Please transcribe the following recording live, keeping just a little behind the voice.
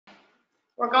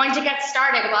We're going to get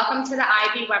started. Welcome to the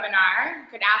IB webinar.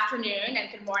 Good afternoon and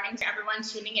good morning to everyone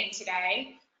tuning in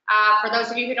today. For those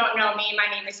of you who don't know me, my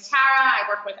name is Tara. I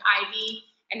work with IB,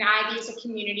 and IB is a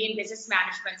community and business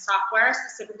management software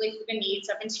specifically for the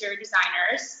needs of interior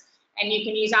designers. And you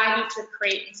can use IB to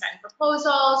create and send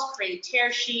proposals, create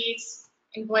tear sheets,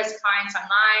 invoice clients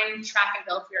online, track and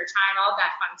bill for your time, all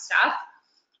that fun stuff.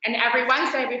 And every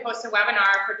Wednesday, we host a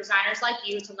webinar for designers like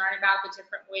you to learn about the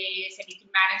different ways that you can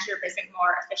manage your business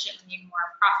more efficiently and more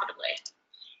profitably.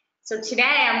 So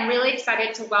today, I'm really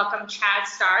excited to welcome Chad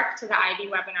Stark to the IB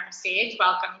webinar stage.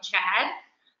 Welcome, Chad.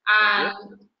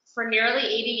 For nearly 80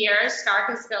 years,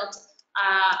 Stark has built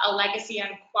a legacy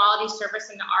on quality service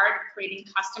and the art of creating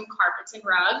custom carpets and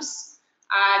rugs.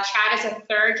 Chad is a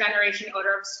third-generation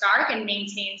owner of Stark and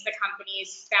maintains the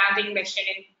company's founding mission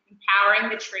in empowering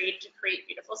the trade to create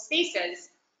beautiful spaces.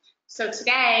 So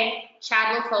today,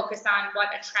 Chad will focus on what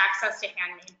attracts us to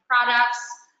handmade products,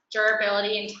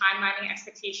 durability and time-mining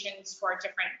expectations for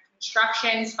different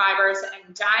constructions, fibers,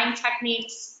 and dyeing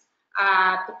techniques,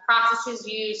 the processes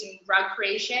used in rug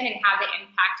creation and how they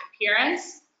impact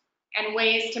appearance, and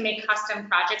ways to make custom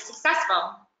projects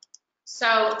successful.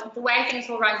 So the way things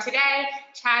will run today,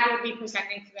 Chad will be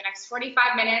presenting for the next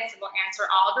 45 minutes and will answer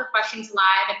all of your questions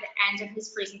live at the end of his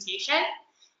presentation.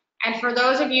 And for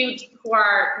those of you who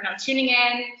are tuning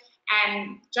in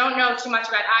and don't know too much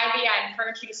about IB, I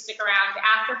encourage you to stick around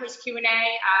after his Q&A.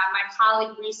 My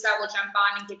colleague Risa will jump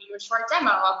on and give you a short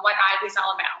demo of what IB is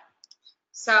all about.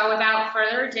 So without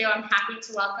further ado, I'm happy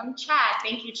to welcome Chad.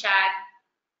 Thank you, Chad.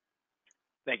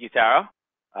 Thank you, Tara.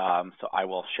 So I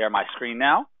will share my screen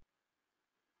now.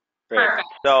 Great. Perfect.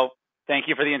 So thank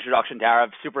you for the introduction, Tara.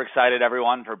 I'm super excited,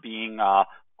 everyone, for being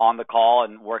on the call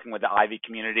and working with the IB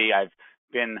community. I've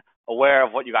been aware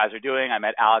of what you guys are doing. I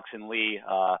met Alex and Lee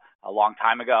a long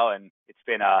time ago, and it's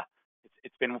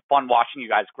been fun watching you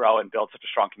guys grow and build such a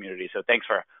strong community. So thanks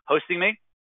for hosting me.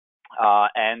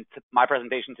 And my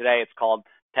presentation today, it's called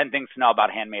 10 Things to Know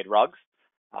About Handmade Rugs.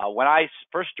 When I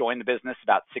first joined the business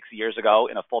about 6 years ago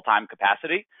in a full-time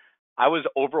capacity, I was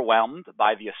overwhelmed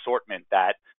by the assortment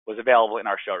that was available in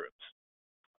our showrooms.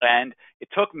 And it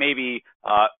took maybe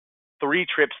 3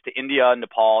 trips to India,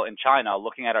 Nepal, and China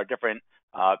looking at our different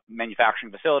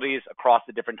manufacturing facilities across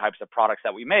the different types of products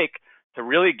that we make to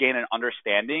really gain an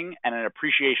understanding and an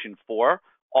appreciation for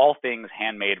all things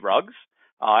handmade rugs.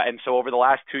 And so over the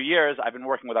last 2 years, I've been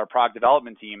working with our product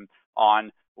development team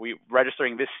on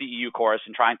registering this CEU course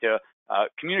and trying to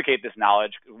communicate this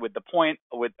knowledge with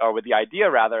the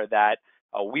idea rather that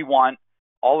we want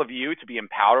all of you to be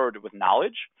empowered with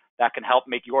knowledge that can help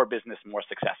make your business more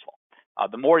successful.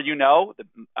 The more you know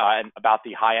about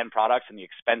the high-end products and the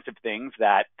expensive things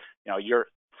that you're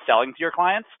selling to your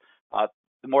clients,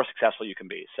 the more successful you can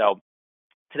be. So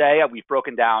today we've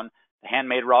broken down the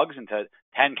handmade rugs into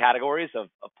 10 categories of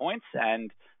points, and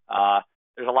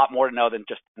there's a lot more to know than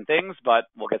just 10 things, but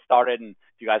we'll get started. And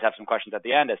if you guys have some questions at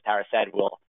the end, as Tara said, we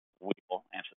will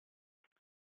answer them.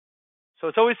 So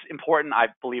it's always important, I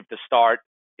believe, to start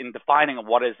in defining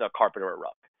what is a carpet or a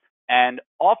rug. And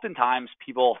oftentimes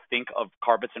people think of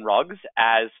carpets and rugs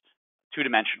as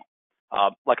two-dimensional,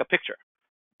 like a picture.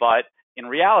 But in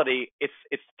reality, it's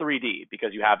 3D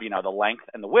because you have the length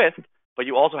and the width, but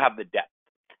you also have the depth.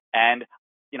 And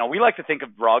we like to think of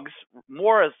rugs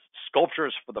more as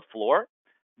sculptures for the floor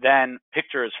than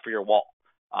pictures for your wall.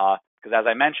 Because as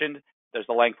I mentioned, there's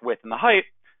the length, width, and the height,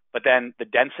 but then the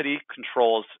density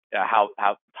controls how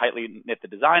tightly knit the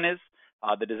design is.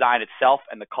 The design itself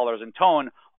and the colors and tone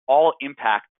all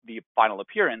impact the final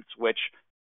appearance, which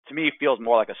to me feels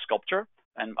more like a sculpture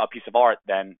and a piece of art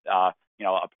than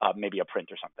maybe a print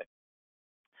or something.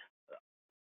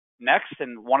 Next,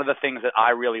 and one of the things that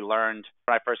I really learned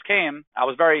when I first came, I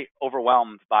was very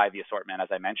overwhelmed by the assortment. As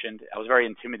I mentioned, I was very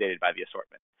intimidated by the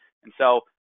assortment. And so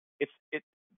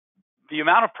the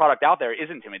amount of product out there is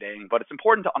intimidating, but it's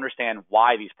important to understand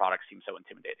why these products seem so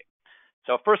intimidating.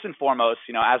 So first and foremost,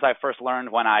 as I first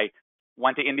learned when I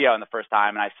went to India the first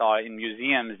time and I saw in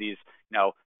museums these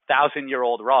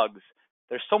 1,000-year-old rugs,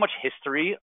 there's so much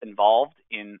history involved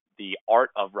in the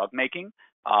art of rug making.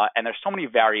 And there's so many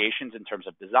variations in terms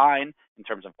of design, in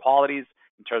terms of qualities,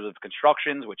 in terms of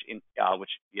constructions, which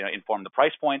inform the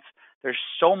price points. There's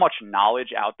so much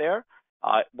knowledge out there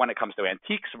when it comes to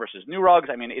antiques versus new rugs.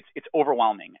 I mean, it's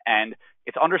overwhelming, and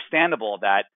it's understandable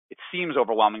that it seems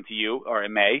overwhelming to you, or it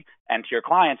may, and to your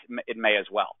clients, it may as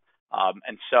well.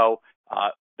 And so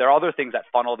there are other things that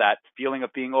funnel that feeling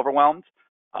of being overwhelmed.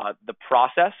 The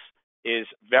process is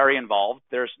very involved.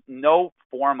 There's no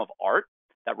form of art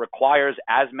that requires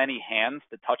as many hands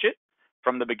to touch it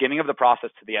from the beginning of the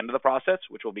process to the end of the process,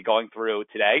 which we'll be going through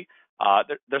today,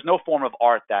 there's no form of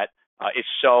art that is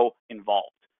so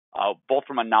involved, both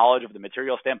from a knowledge of the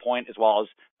material standpoint as well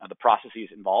as the processes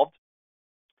involved.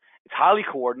 It's highly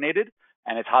coordinated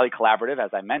and it's highly collaborative,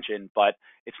 as I mentioned, but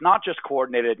it's not just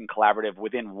coordinated and collaborative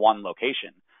within one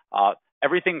location.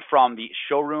 Everything from the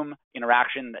showroom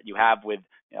interaction that you have with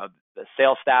the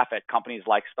sales staff at companies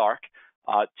like Stark,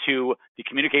 to the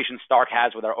communication Stark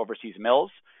has with our overseas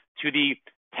mills, to the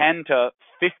 10 to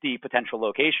 50 potential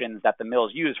locations that the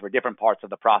mills use for different parts of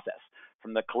the process,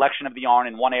 from the collection of the yarn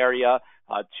in one area,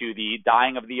 to the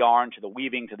dyeing of the yarn, to the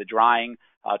weaving, to the drying,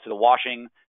 to the washing.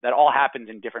 That all happens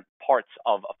in different parts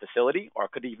of a facility, or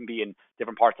it could even be in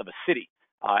different parts of a city.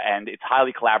 And it's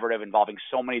highly collaborative, involving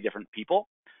so many different people.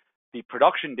 The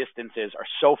production distances are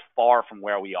so far from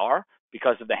where we are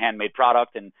because of the handmade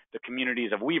product, and the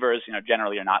communities of weavers,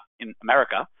 generally are not in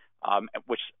America,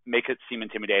 which makes it seem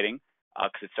intimidating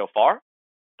because it's so far.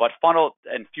 But funneled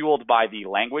and fueled by the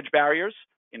language barriers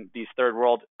in these third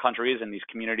world countries and these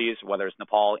communities, whether it's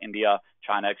Nepal, India,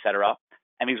 China, et cetera,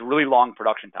 and these really long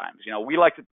production times. We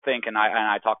like to think, and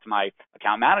I talk to my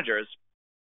account managers,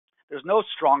 there's no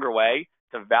stronger way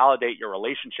to validate your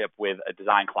relationship with a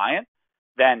design client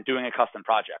than doing a custom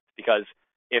project. Because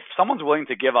if someone's willing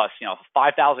to give us,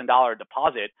 $5,000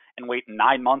 deposit and wait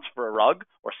 9 months for a rug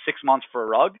or 6 months for a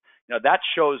rug, that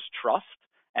shows trust.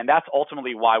 And that's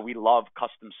ultimately why we love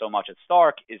custom so much at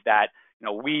Stark, is that,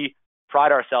 we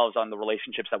pride ourselves on the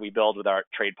relationships that we build with our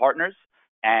trade partners.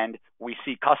 And we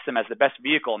see custom as the best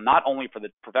vehicle, not only for the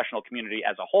professional community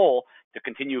as a whole to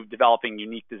continue developing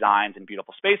unique designs and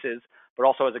beautiful spaces, but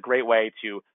also as a great way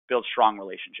to build strong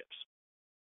relationships.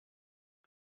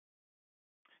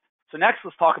 So next,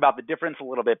 let's talk about the difference a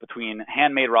little bit between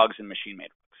handmade rugs and machine-made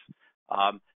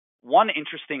rugs. One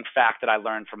interesting fact that I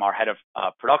learned from our head of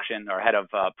production, or head of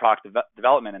product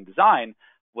development and design,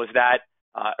 was that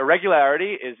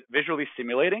irregularity is visually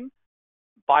stimulating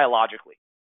biologically.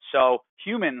 So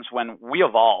humans, when we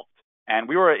evolved, and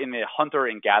we were in the hunter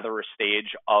and gatherer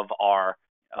stage of our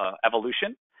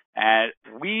evolution, and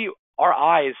our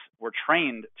eyes were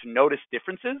trained to notice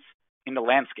differences in the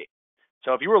landscape.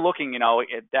 So if you were looking,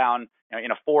 down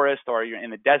in a forest or you're in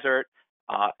the desert,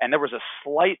 and there was a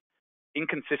slight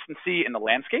inconsistency in the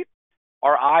landscape,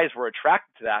 our eyes were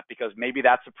attracted to that because maybe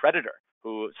that's a predator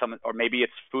or maybe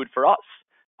it's food for us.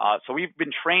 So we've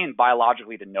been trained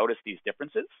biologically to notice these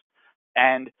differences.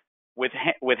 And with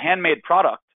handmade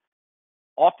product,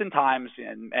 oftentimes,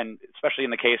 and especially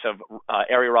in the case of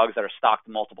area rugs that are stocked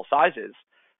in multiple sizes,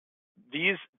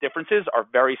 these differences are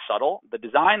very subtle. The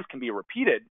designs can be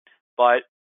repeated, but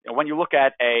when you look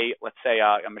at let's say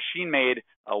a machine-made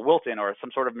Wilton or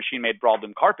some sort of machine-made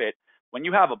Baldwin carpet, when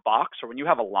you have a box or when you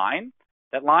have a line,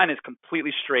 that line is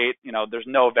completely straight. There's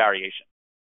no variation.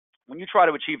 When you try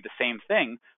to achieve the same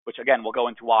thing, which again we'll go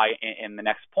into why in the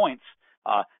next points,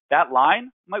 that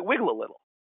line might wiggle a little,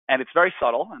 and it's very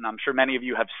subtle. And I'm sure many of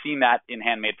you have seen that in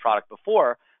handmade product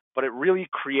before, but it really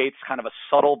creates kind of a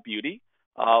subtle beauty,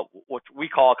 what we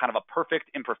call kind of a perfect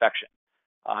imperfection.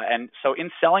 And so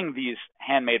in selling these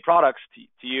handmade products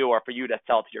to you, or for you to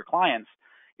sell to your clients,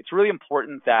 it's really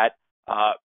important that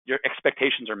your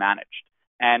expectations are managed.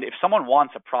 And if someone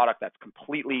wants a product that's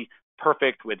completely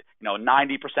perfect with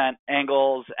 90%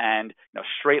 angles and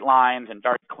straight lines and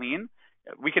very clean,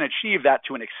 we can achieve that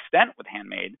to an extent with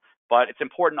handmade, but it's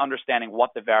important understanding what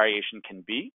the variation can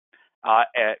be,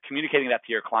 communicating that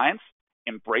to your clients,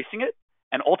 embracing it,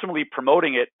 and ultimately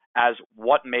promoting it as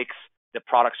what makes the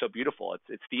product so beautiful.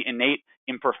 It's the innate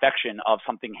imperfection of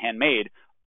something handmade,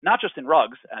 not just in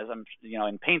rugs, as I'm,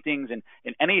 in paintings and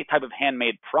in any type of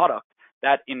handmade product,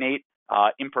 that innate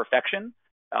imperfection,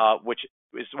 which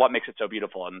is what makes it so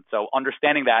beautiful. And so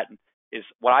understanding that is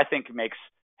what I think makes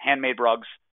handmade rugs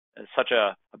such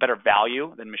a better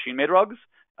value than machine-made rugs,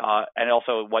 and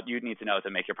also what you need to know to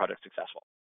make your product successful.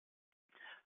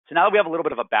 So now that we have a little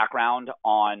bit of a background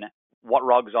on what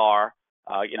rugs are,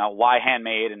 why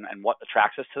handmade and what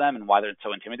attracts us to them and why they're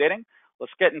so intimidating,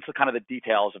 let's get into kind of the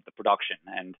details of the production.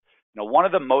 And one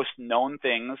of the most known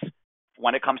things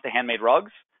when it comes to handmade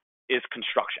rugs is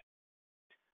construction.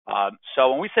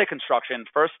 So when we say construction,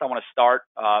 first I want to start,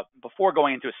 before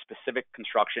going into specific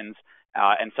constructions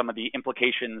and some of the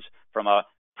implications from a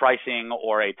pricing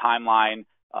or a timeline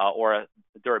or a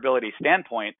durability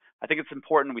standpoint, I think it's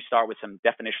important we start with some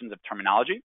definitions of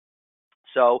terminology.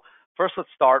 So first, let's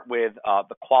start with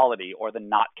the quality or the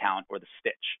knot count or the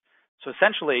stitch. So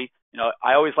essentially,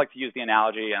 I always like to use the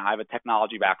analogy, and I have a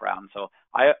technology background, so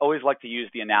I always like to use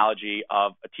the analogy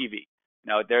of a TV.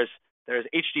 There's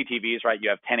HD TVs, right? You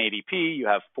have 1080p, you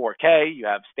have 4K, you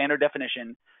have standard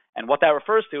definition, and what that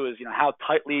refers to is how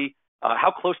tightly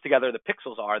how close together the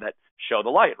pixels are that show the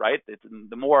light, right?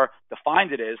 The more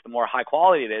defined it is, the more high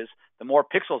quality it is, the more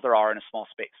pixels there are in a small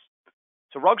space.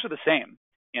 So rugs are the same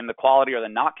in the quality or the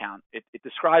knot count. It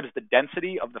describes the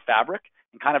density of the fabric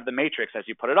and kind of the matrix as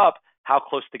you put it up, how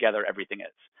close together everything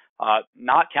is.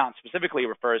 Knot count specifically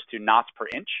refers to knots per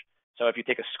inch. So if you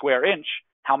take a square inch,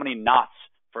 how many knots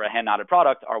for a hand knotted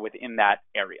product are within that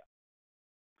area?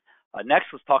 Next,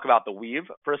 let's talk about the weave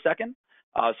for a second.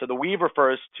 So the weave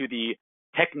refers to the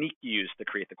technique used to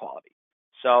create the quality.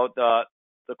 So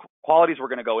the qualities we're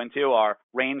going to go into are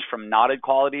range from knotted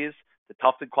qualities to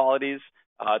tufted qualities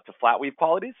to flat weave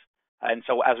qualities. And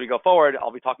so as we go forward,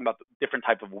 I'll be talking about the different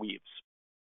type of weaves.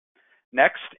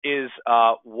 Next is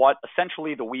what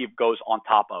essentially the weave goes on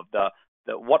top of.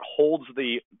 What holds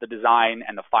the design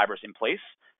and the fibers in place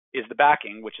is the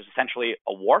backing, which is essentially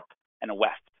a warp and a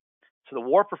weft. So the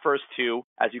warp refers to,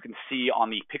 as you can see on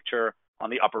the picture on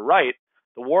the upper right,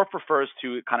 the warp refers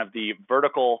to kind of the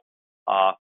vertical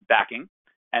backing,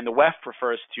 and the weft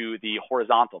refers to the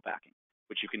horizontal backing,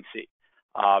 which you can see.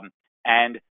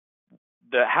 And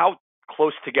how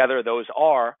close together those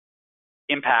are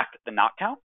impact the knot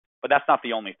count, but that's not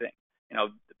the only thing.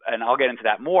 And I'll get into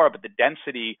that more, but the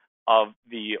density of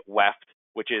the weft,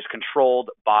 which is controlled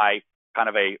by kind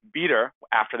of a beater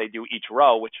after they do each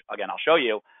row, which again I'll show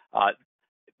you.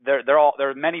 There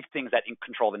are many things that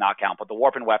control the knot count, but the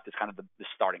warp and weft is kind of the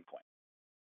starting point.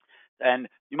 And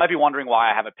you might be wondering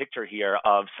why I have a picture here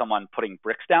of someone putting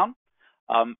bricks down,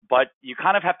 but you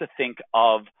kind of have to think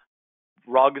of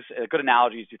rugs. A good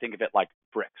analogy is you think of it like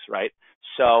bricks, right?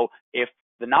 So if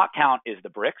the knot count is the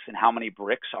bricks and how many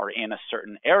bricks are in a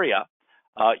certain area,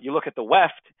 you look at the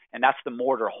weft, and that's the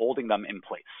mortar holding them in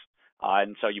place.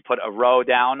 And so you put a row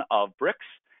down of bricks,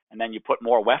 and then you put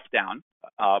more weft down,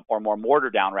 or more mortar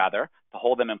down rather, to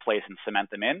hold them in place and cement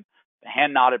them in. The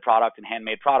hand knotted product and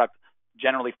handmade product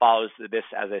generally follows this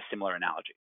as a similar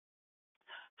analogy.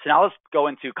 So now let's go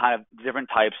into kind of different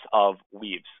types of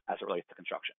weaves as it relates to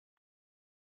construction.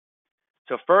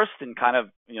 So first, and kind of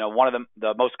one of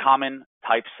the most common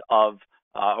types of,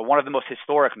 or one of the most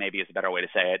historic, maybe is a better way to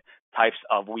say it, types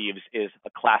of weaves is a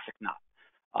classic knot.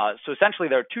 So essentially,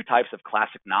 there are two types of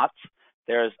classic knots.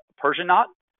 There's a Persian knot,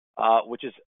 which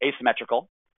is asymmetrical,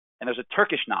 and there's a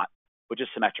Turkish knot, which is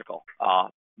symmetrical.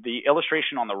 The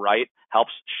illustration on the right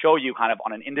helps show you kind of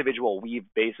on an individual weave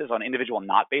basis, on an individual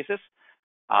knot basis,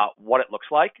 what it looks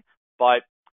like. But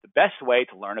the best way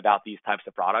to learn about these types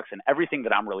of products and everything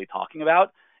that I'm really talking about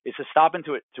is to stop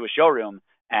into a showroom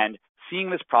and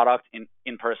seeing this product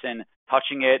in person,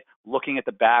 touching it, looking at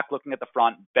the back, looking at the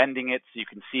front, bending it so you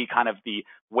can see kind of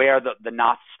where the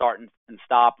knots start and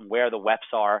stop and where the wefts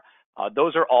are.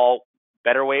 Those are all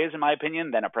better ways, in my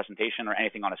opinion, than a presentation or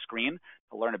anything on a screen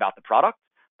to learn about the product.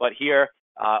 But here,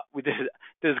 we did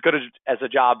as good as a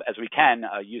job as we can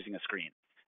using a screen.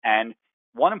 And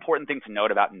one important thing to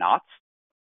note about knots,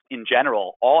 in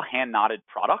general, all hand knotted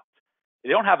products, they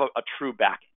don't have a true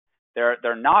backing.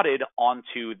 They're knotted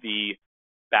onto the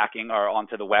backing or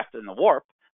onto the weft and the warp,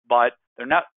 but they're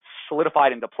not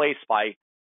solidified into place by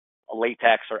a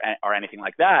latex or anything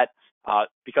like that,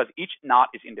 because each knot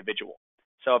is individual.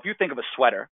 So if you think of a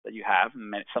sweater that you have,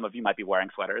 some of you might be wearing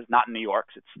sweaters, not in New York,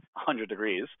 it's 100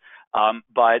 degrees,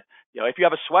 but if you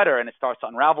have a sweater and it starts to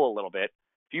unravel a little bit,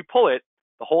 if you pull it,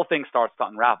 the whole thing starts to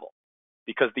unravel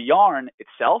because the yarn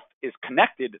itself is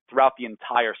connected throughout the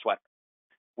entire sweater.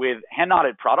 With hand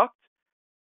knotted product,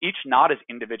 each knot is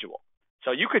individual.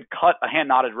 So you could cut a hand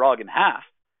knotted rug in half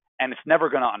and it's never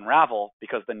going to unravel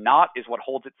because the knot is what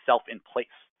holds itself in place.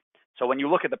 So when you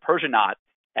look at the Persian knot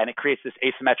and it creates this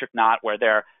asymmetric knot where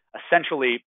they're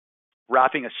essentially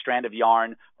wrapping a strand of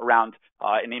yarn around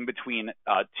and in between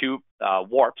two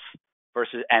warps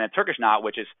and a Turkish knot,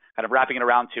 which is kind of wrapping it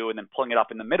around two and then pulling it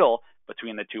up in the middle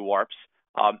between the two warps,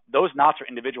 those knots are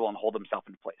individual and hold themselves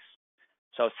in place.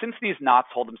 So since these knots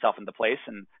hold themselves into place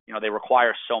and they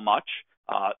require so much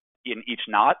in each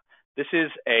knot, this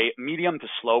is a medium to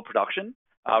slow production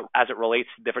as it relates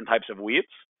to different types of weaves,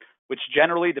 which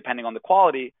generally, depending on the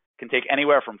quality, can take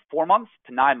anywhere from 4 months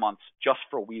to 9 months just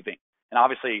for weaving. And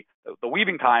obviously, the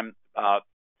weaving time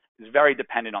is very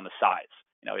dependent on the size.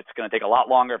 It's going to take a lot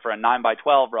longer for a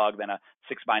 9x12 rug than a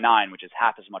 6x9, which is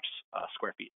half as much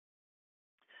square feet.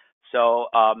 So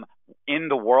in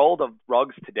the world of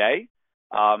rugs today,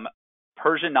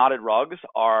 Persian knotted rugs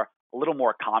are a little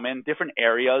more common. Different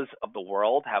areas of the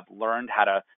world have learned how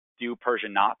to do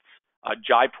Persian knots.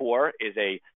 Jaipur is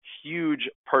a huge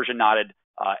Persian knotted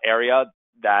area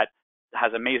that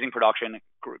has amazing production,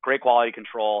 great quality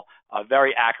control,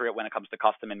 very accurate when it comes to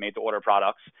custom and made-to-order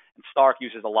products. And Stark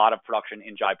uses a lot of production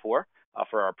in Jaipur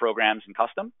for our programs and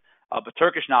custom. But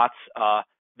Turkish knots,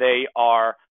 they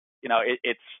are,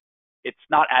 it's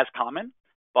not as common,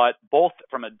 but both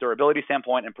from a durability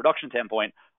standpoint and production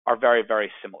standpoint are very,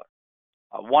 very similar.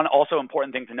 One also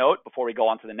important thing to note before we go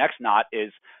on to the next knot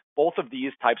is both of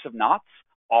these types of knots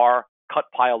are cut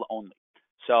pile only.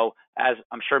 So as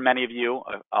I'm sure many of you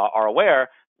are aware,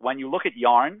 when you look at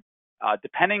yarn,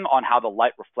 depending on how the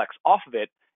light reflects off of it,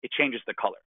 it changes the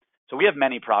color. So we have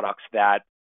many products that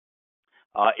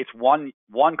it's one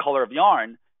color of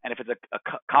yarn, and if it's a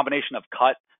combination of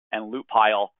cut and loop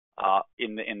pile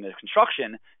in the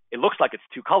construction, it looks like it's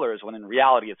two colors when in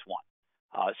reality it's one.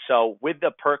 So with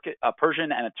the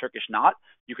Persian and a Turkish knot,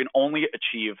 you can only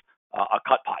achieve a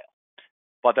cut pile.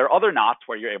 But there are other knots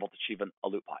where you're able to achieve a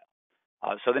loop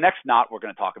pile. So the next knot we're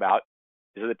going to talk about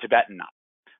is the Tibetan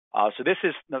knot. So this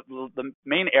is the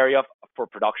main area for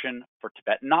production for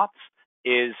Tibetan knots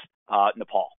is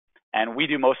Nepal. And we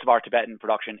do most of our Tibetan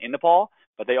production in Nepal,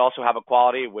 but they also have a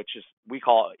quality which is we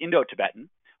call Indo-Tibetan,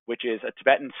 which is a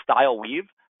Tibetan style weave,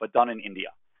 but done in India.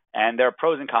 And there are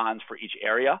pros and cons for each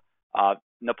area.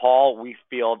 Nepal, we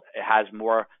feel it has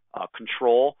more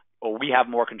control, or we have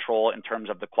more control in terms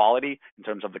of the quality, in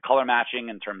terms of the color matching,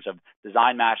 in terms of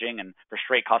design matching, and for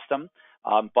straight custom.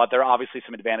 But there are obviously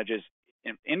some advantages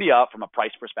in India from a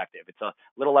price perspective. It's a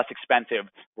little less expensive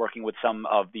working with some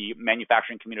of the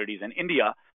manufacturing communities in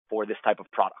India for this type of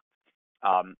product.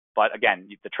 But again,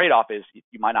 the trade-off is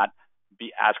you might not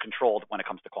be as controlled when it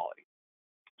comes to quality.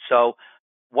 So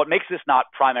what makes this knot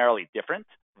primarily different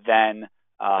than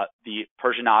the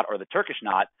Persian knot or the Turkish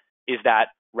knot is that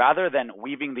rather than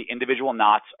weaving the individual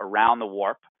knots around the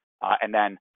warp and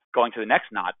then going to the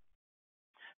next knot,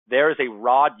 there is a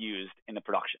rod used in the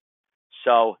production.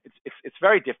 So it's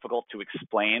very difficult to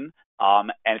explain,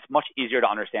 and it's much easier to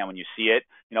understand when you see it.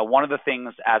 One of the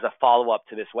things as a follow-up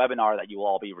to this webinar that you will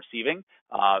all be receiving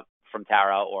from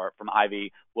Tara or from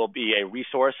Ivy will be a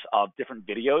resource of different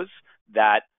videos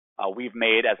that we've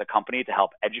made as a company to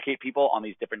help educate people on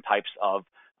these different types of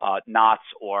knots.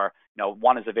 Or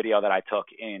one is a video that I took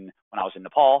when I was in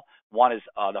Nepal. One is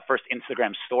the first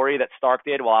Instagram story that Stark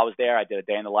did while I was there. I did a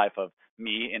day in the life of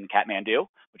me in Kathmandu,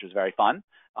 which was very fun.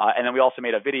 And then we also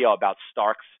made a video about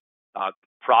Stark's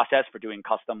process for doing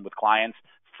custom with clients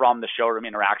from the showroom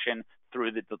interaction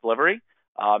through the delivery.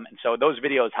 And so those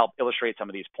videos help illustrate some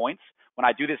of these points. When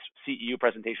I do this CEU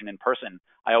presentation in person,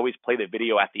 I always play the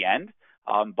video at the end.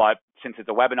 But since it's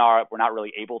a webinar, we're not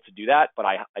really able to do that. But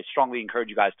I strongly encourage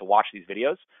you guys to watch these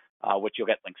videos, which you'll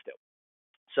get links to.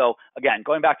 So again,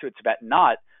 going back to a Tibetan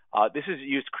knot, this is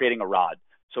used creating a rod.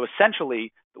 So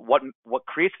essentially, what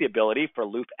creates the ability for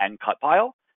loop and cut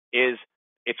pile is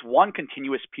it's one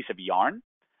continuous piece of yarn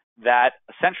that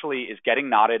essentially is getting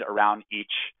knotted around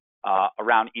each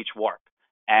warp.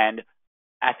 And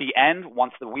at the end,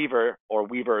 once the weaver or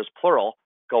weavers plural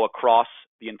go across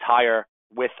the entire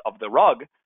width of the rug,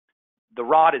 the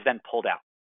rod is then pulled out.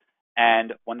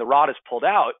 And when the rod is pulled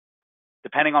out,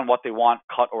 depending on what they want,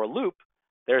 cut or loop,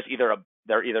 there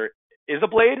either is a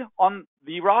blade on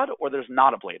the rod or there's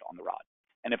not a blade on the rod.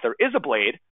 And if there is a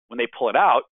blade, when they pull it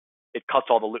out, it cuts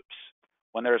all the loops.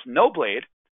 When there's no blade,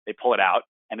 they pull it out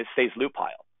and it stays loop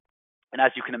pile. And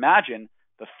as you can imagine,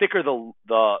 the thicker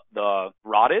the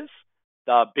rod is,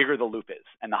 the bigger the loop is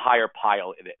and the higher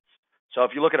pile it is. So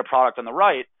if you look at a product on the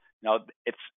right,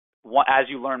 as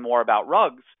you learn more about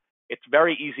rugs, it's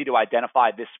very easy to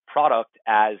identify this product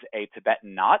as a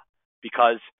Tibetan knot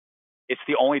because it's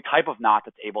the only type of knot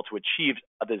that's able to achieve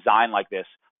a design like this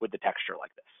with the texture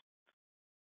like this.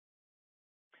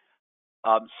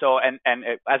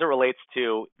 As it relates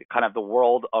to kind of the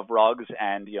world of rugs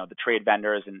and the trade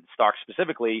vendors and Stark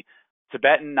specifically,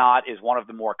 Tibetan knot is one of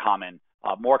the more common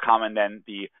than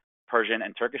the Persian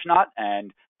and Turkish knot,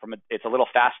 and it's a little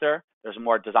faster. There's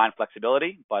more design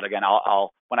flexibility, but again,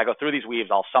 I'll when I go through these weaves,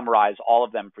 I'll summarize all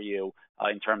of them for you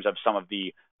in terms of some of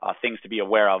the things to be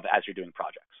aware of as you're doing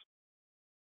projects.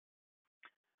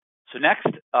 So next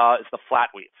is the flat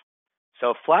weave.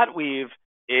 So flat weave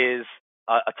is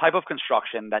a type of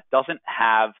construction that doesn't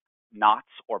have knots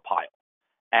or pile.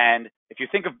 And if you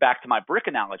think of back to my brick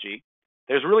analogy,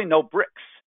 there's really no bricks.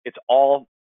 It's all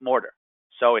mortar.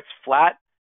 So it's flat.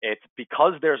 It's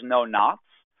because there's no knots.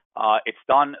 It's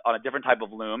done on a different type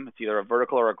of loom. It's either a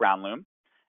vertical or a ground loom.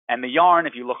 And the yarn,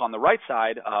 if you look on the right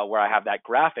side where I have that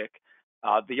graphic,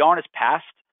 the yarn is passed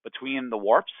between the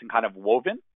warps and kind of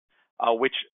woven,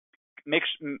 which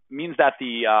means that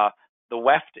the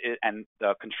weft and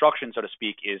the construction, so to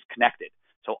speak, is connected.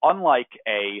 So unlike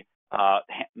a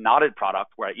knotted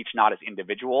product where each knot is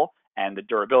individual and the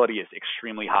durability is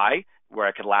extremely high, where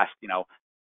it could last,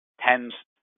 tens,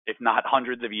 if not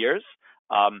hundreds of years,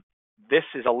 this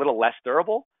is a little less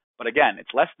durable, but again, it's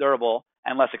less durable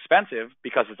and less expensive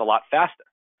because it's a lot faster.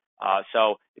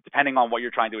 So depending on what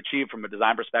you're trying to achieve from a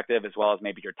design perspective, as well as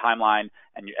maybe your timeline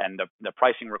and the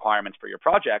pricing requirements for your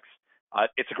projects,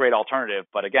 it's a great alternative.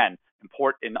 But again,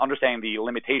 in understanding the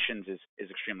limitations is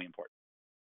extremely important.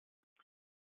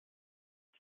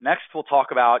 Next, we'll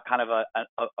talk about kind of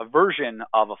a version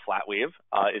of a flat weave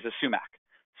is a sumac.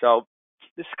 So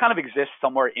this kind of exists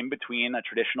somewhere in between a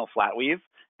traditional flat weave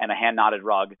and a hand knotted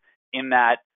rug, in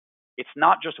that it's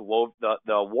not just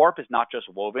the warp is not just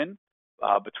woven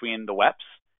between the wefts,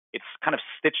 it's kind of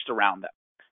stitched around them.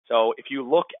 So if you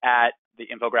look at the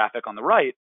infographic on the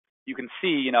right, you can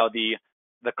see,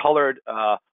 the colored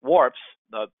warps,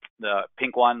 the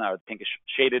pink one or the pinkish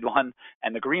shaded one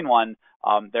and the green one,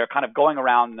 they're kind of going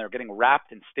around and they're getting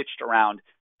wrapped and stitched around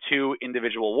two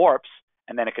individual warps,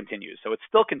 and then it continues. So it's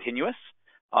still continuous,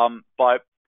 but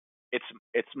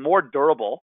it's more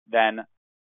durable than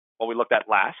what we looked at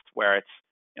last, where it's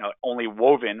only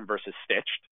woven versus stitched.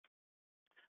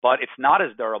 But it's not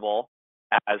as durable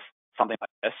as something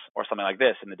like this or something like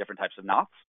this in the different types of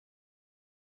knots.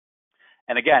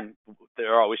 And again,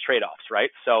 there are always trade-offs,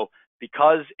 right? So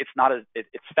because it's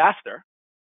faster,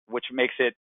 which makes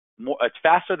it it's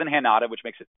faster than hand knotted, which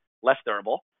makes it less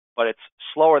durable, but it's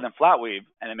slower than flat weave,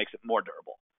 and it makes it more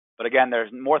durable. But again,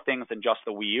 there's more things than just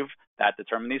the weave that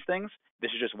determine these things.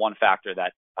 This is just one factor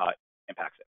that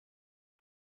impacts it.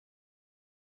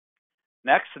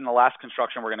 Next, and the last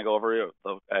construction we're going to go over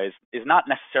is not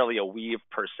necessarily a weave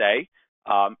per se.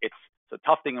 So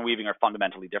tufting and weaving are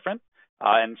fundamentally different.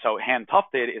 And so hand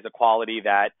tufted is a quality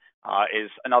that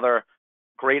is another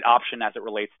great option as it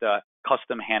relates to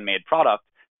custom handmade product,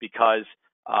 because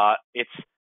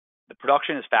the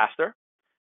production is faster.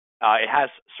 It has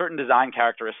certain design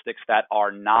characteristics that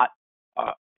are not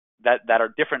that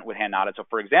are different with hand knotted. So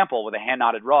for example, with a hand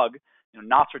knotted rug,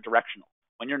 knots are directional.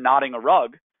 When you're knotting a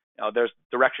rug, there's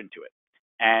direction to it.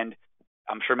 And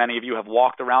I'm sure many of you have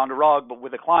walked around a rug, but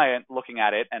with a client looking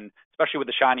at it, and especially with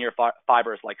the shinier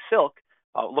fibers like silk,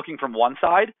 looking from one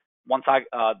side,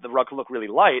 the rug can look really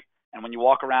light. And when you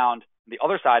walk around the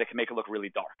other side, it can make it look really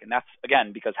dark. And that's,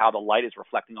 again, because how the light is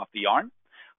reflecting off the yarn.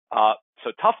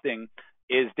 So tufting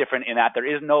is different in that there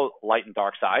is no light and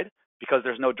dark side because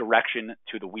there's no direction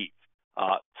to the weave.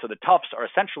 So the tufts are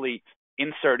essentially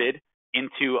inserted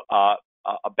into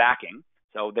a backing.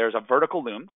 So there's a vertical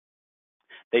loom.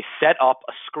 They set up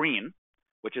a screen,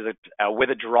 which is with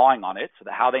a drawing on it. So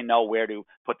that how they know where to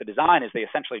put the design is they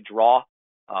essentially draw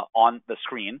on the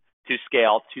screen to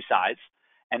scale, to size.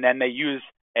 And then they use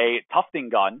a tufting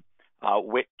gun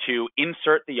to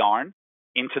insert the yarn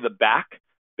into the back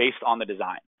based on the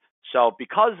design. So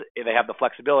because they have the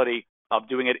flexibility of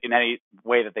doing it in any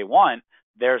way that they want,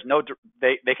 there's no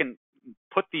they can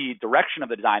put the direction of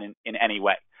the design in any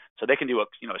way. So they can do a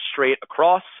straight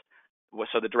across,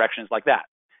 so the direction is like that.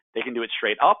 They can do it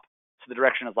straight up, so the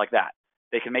direction is like that.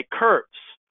 They can make curves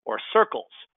or circles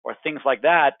or things like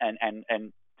that, and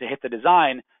to hit the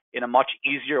design in a much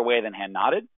easier way than hand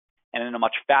knotted, and in a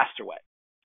much faster way.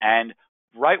 And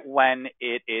right when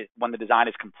when the design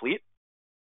is complete,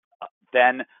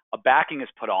 then a backing is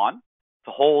put on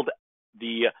to hold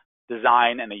the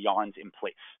design and the yarns in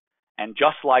place. And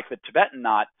just like the Tibetan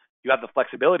knot, you have the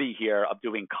flexibility here of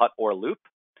doing cut or loop.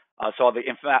 So the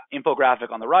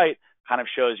infographic on the right kind of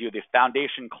shows you the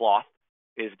foundation cloth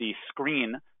is the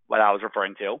screen, what I was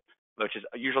referring to, which is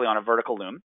usually on a vertical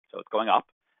loom, so it's going up.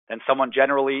 Then someone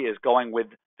generally is going with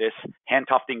this hand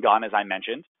tufting gun, as I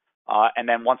mentioned. And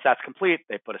then once that's complete,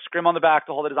 they put a scrim on the back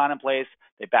to hold the design in place.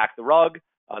 They back the rug,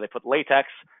 they put latex,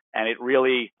 and it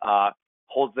really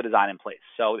holds the design in place.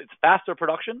 So it's faster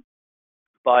production,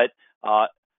 but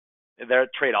there are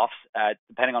trade-offs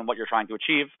depending on what you're trying to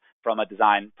achieve from a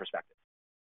design perspective.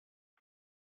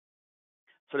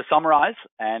 So to summarize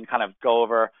and kind of go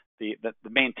over the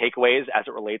main takeaways as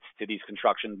it relates to these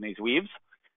constructions and these weaves,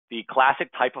 the classic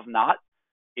type of knot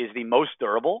is the most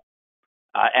durable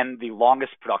and the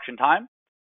longest production time,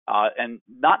 and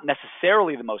not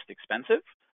necessarily the most expensive,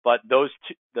 but those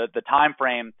two, the time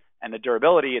frame and the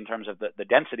durability in terms of the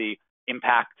density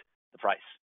impact the price.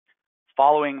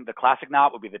 Following the classic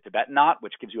knot would be the Tibetan knot,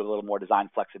 which gives you a little more design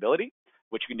flexibility,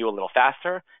 which you can do a little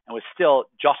faster and was still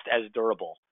just as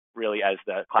durable really as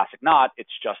the classic knot.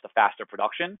 It's just a faster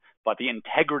production, but the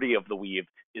integrity of the weave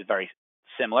is very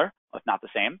similar, if not the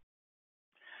same.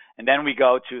 And then we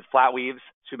go to flat weaves,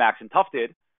 sumacs, and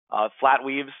tufted. Flat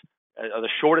weaves are the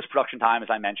shortest production time, as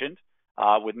I mentioned,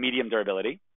 with medium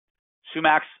durability.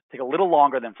 Sumacs take a little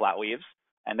longer than flat weaves,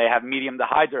 and they have medium to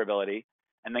high durability.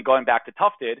 And then going back to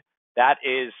tufted, that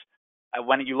is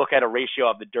when you look at a ratio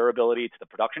of the durability to the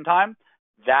production time,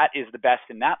 that is the best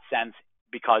in that sense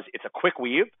because it's a quick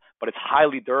weave, but it's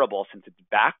highly durable since it's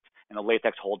backed and the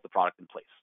latex holds the product in place.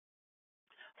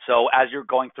 So as you're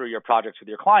going through your projects with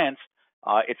your clients,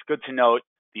 it's good to note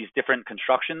these different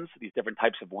constructions, these different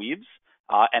types of weaves,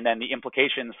 and then the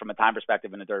implications from a time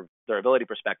perspective and a durability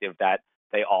perspective that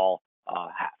they all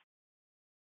have.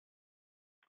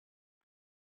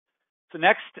 So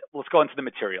next, let's go into the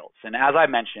materials. And as I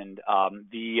mentioned,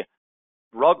 the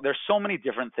rug, there's so many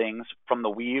different things from the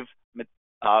weave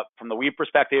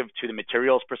perspective to the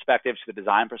materials perspective to the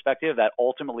design perspective that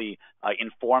ultimately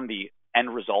inform the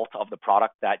end result of the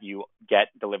product that you get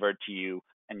delivered to you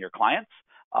and your clients.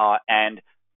 And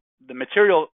the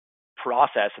material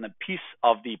process and the piece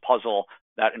of the puzzle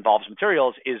that involves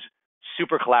materials is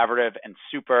super collaborative and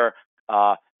super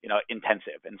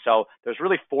intensive. And so there's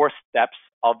really 4 steps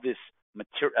of this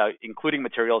including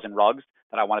materials and rugs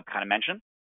that I want to kind of mention.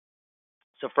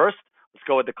 So first, let's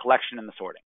go with the collection and the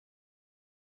sorting.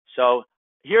 So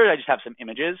here I just have some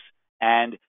images,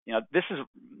 and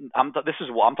I'm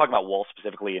talking about wool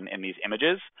specifically in these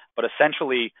images, but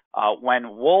essentially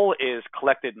when wool is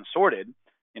collected and sorted,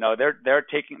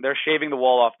 they're shaving the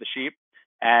wool off the sheep,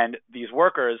 and these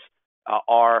workers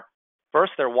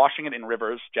they're washing it in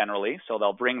rivers generally. So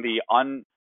they'll bring the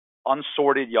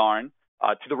unsorted yarn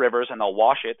to the rivers and they'll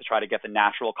wash it to try to get the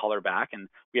natural color back. And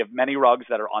we have many rugs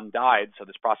that are undyed, so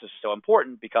this process is so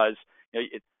important because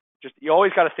you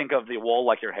always got to think of the wool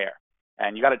like your hair,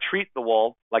 and you got to treat the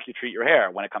wool like you treat your hair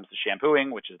when it comes to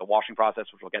shampooing, which is the washing process,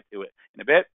 which we'll get to it in a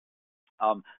bit.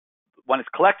 When it's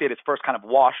collected, it's first kind of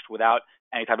washed without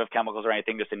any type of chemicals or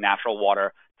anything, just in natural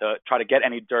water to try to get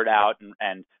any dirt out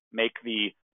and make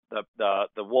the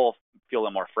wool feel a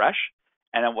little more fresh.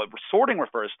 And then what sorting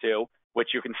refers to, which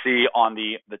you can see on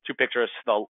the 2 pictures,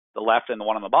 the left and the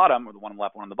one on the bottom, or the one on the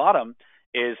left, one on the bottom,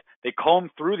 is they comb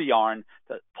through the yarn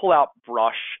to pull out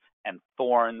brush and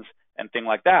thorns and things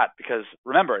like that. Because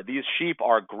remember, these sheep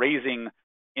are grazing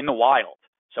in the wild.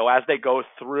 So as they go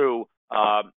through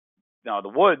the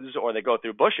woods or they go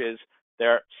through bushes,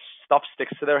 their stuff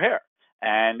sticks to their hair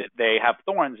and they have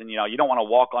thorns, and you don't want to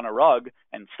walk on a rug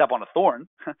and step on a thorn.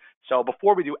 So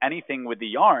before we do anything with the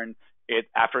yarn,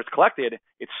 after it's collected,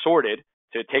 it's sorted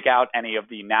to take out any of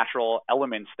the natural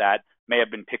elements that may have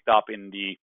been picked up in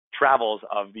the travels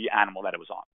of the animal that it was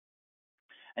on.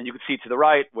 And you can see to the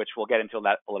right, which we'll get into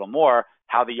that a little more,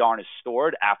 how the yarn is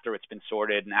stored after it's been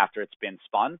sorted and after it's been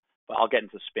spun. But I'll get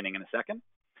into spinning in a second.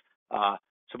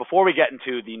 So before we get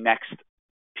into the next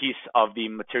piece of the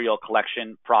material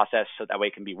collection process so that way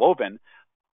it can be woven,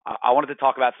 I wanted to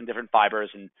talk about some different fibers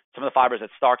and some of the fibers that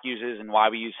Stark uses and why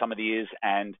we use some of these,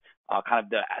 and kind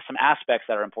of some aspects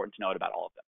that are important to note about all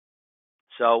of them.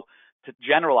 So to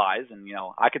generalize, and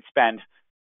I could spend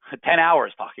 10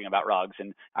 hours talking about rugs,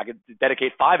 and I could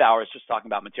dedicate 5 hours just talking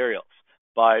about materials.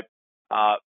 But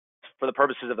for the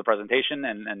purposes of the presentation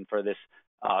and for this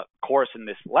course and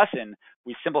this lesson,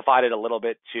 we simplified it a little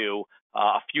bit to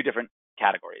a few different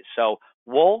categories. So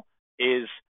wool is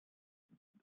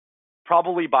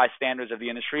probably by standards of the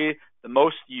industry the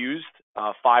most used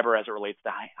fiber as it relates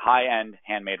to high-end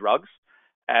handmade rugs,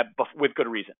 but with good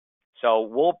reason. So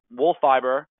wool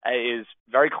fiber is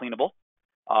very cleanable,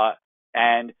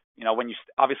 and when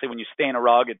you stain a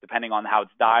rug, depending on how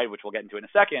it's dyed, which we'll get into in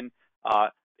a second,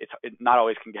 it not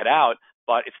always can get out,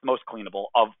 but it's the most cleanable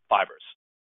of fibers.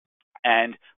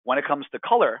 And when it comes to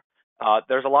color,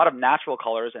 there's a lot of natural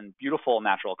colors and beautiful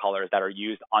natural colors that are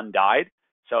used undyed.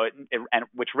 So and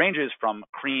which ranges from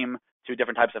cream to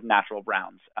different types of natural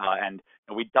browns. And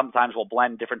we sometimes will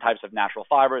blend different types of natural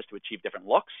fibers to achieve different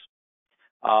looks.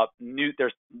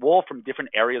 There's wool from different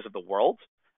areas of the world,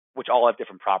 which all have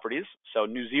different properties. So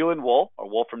New Zealand wool, or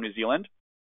wool from New Zealand,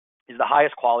 is the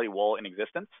highest quality wool in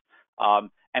existence, and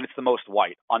it's the most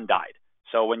white, undyed.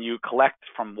 So when you collect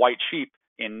from white sheep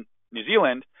in New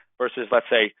Zealand versus, let's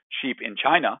say, sheep in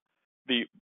China, the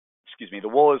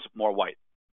wool is more white.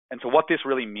 And so what this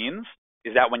really means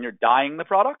is that when you're dyeing the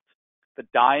product, the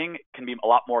dyeing can be a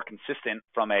lot more consistent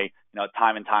from a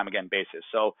time and time again basis.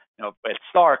 So at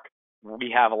Stark,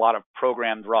 we have a lot of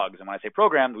programmed rugs, and when I say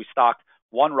programmed, we stock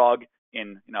one rug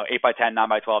in 8x10,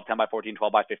 9x12, 10x14,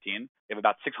 12x15. We have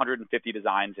about 650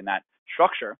 designs in that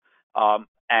structure,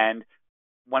 and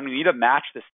when we need to match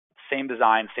this same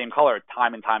design, same color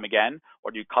time and time again,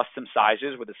 or do custom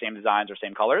sizes with the same designs or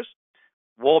same colors,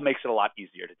 wool makes it a lot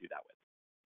easier to do that with.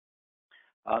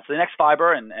 So the next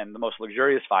fiber and the most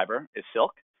luxurious fiber is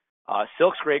silk.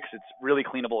 Silk's great because it's really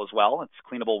cleanable as well. It's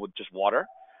cleanable with just water.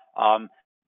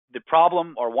 The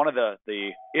problem, or one of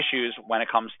the issues when it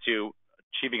comes to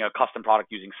achieving a custom product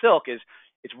using silk, is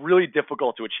it's really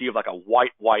difficult to achieve like a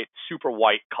white, super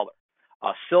white color.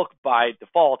 Silk by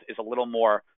default is a little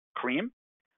more cream,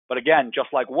 but again, just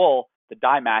like wool, the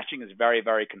dye matching is very,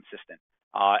 very consistent.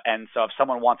 And so if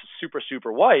someone wants a super,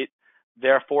 super white,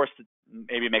 they're forced to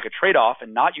maybe make a trade-off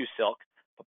and not use silk,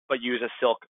 but use a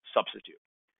silk substitute.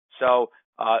 So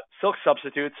silk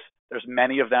substitutes, there's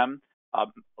many of them. A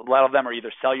lot of them are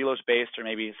either cellulose-based or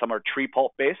maybe some are tree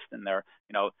pulp-based, and they're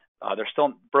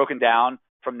still broken down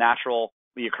from naturally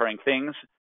occurring things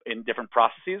in different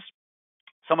processes.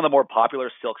 Some of the more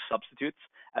popular silk substitutes,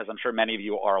 as I'm sure many of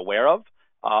you are aware of,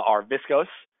 are viscose,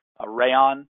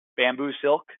 rayon, bamboo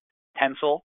silk,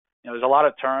 tencel. There's a lot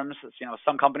of terms.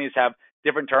 Some companies have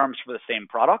different terms for the same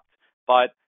product,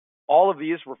 but all of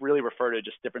these really refer to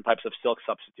just different types of silk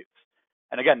substitutes.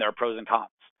 And again, there are pros and cons.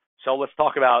 So let's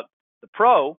talk about the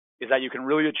pro is that you can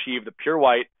really achieve the pure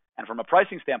white, and from a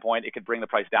pricing standpoint, it could bring the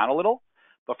price down a little.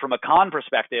 But from a con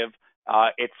perspective,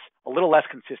 it's a little less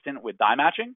consistent with dye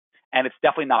matching, and it's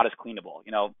definitely not as cleanable.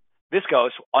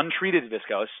 Viscose, untreated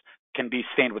viscose, can be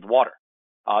stained with water.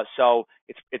 So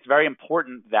it's very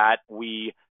important that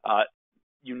we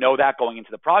that going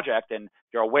into the project and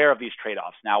you're aware of these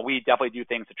trade-offs. Now, we definitely do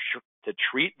things to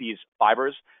treat these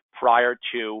fibers prior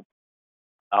to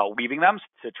weaving them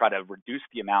to try to reduce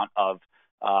the amount of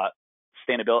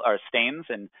stains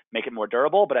and make it more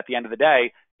durable. But at the end of the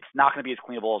day, it's not going to be as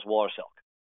cleanable as wool or silk.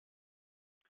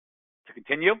 To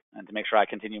continue, and to make sure I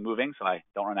continue moving so I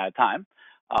don't run out of time,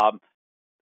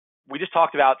 we just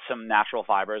talked about some natural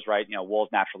fibers, right? Wool is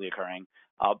naturally occurring.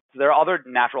 There are other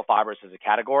natural fibers as a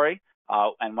category.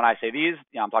 And when I say these,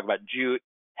 I'm talking about jute,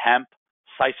 hemp,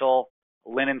 sisal,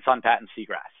 linen, sunpat, and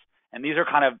seagrass. And these are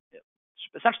kind of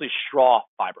essentially straw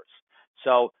fibers.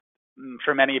 So I'm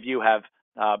sure many of you have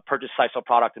purchased sisal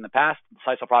product in the past.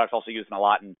 Sisal product is also used a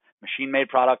lot in machine-made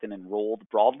product and in rolled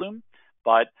broadloom.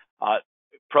 But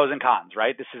pros and cons,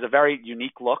 right? This is a very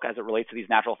unique look as it relates to these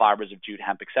natural fibers of jute,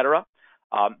 hemp, etc.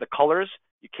 The colors,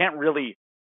 you can't really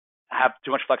have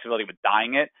too much flexibility with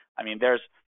dyeing it. I mean, there's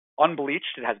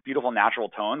unbleached. It has beautiful natural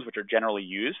tones, which are generally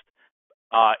used.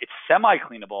 It's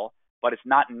semi-cleanable, but it's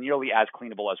not nearly as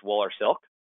cleanable as wool or silk.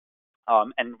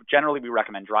 And generally, we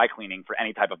recommend dry cleaning for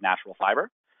any type of natural fiber.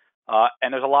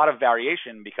 And there's a lot of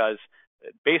variation because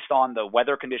based on the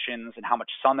weather conditions and how much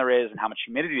sun there is and how much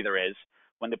humidity there is,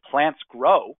 when the plants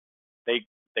grow, the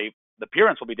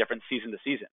appearance will be different season to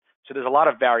season. So there's a lot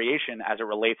of variation as it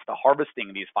relates to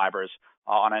harvesting these fibers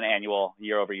on an annual,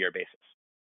 year-over-year basis.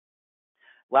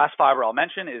 Last fiber I'll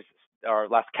mention is, or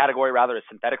last category rather, is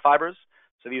synthetic fibers.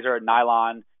 So these are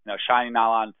nylon, shiny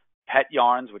nylon, PET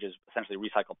yarns, which is essentially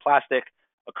recycled plastic,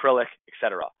 acrylic,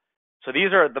 etc. So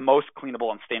these are the most cleanable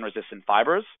and stain-resistant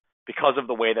fibers because of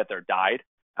the way that they're dyed,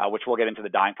 which we'll get into the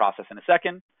dyeing process in a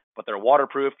second. But they're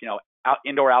waterproof.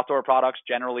 Indoor-outdoor products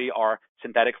generally are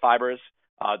synthetic fibers,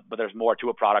 but there's more to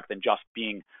a product than just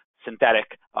being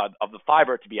synthetic of the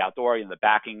fiber to be outdoor. The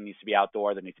backing needs to be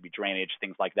outdoor. There needs to be drainage,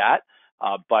 things like that.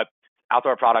 But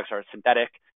outdoor products are synthetic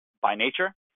by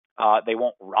nature. They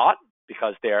won't rot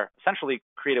because they're essentially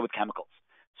created with chemicals.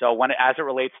 So as it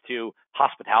relates to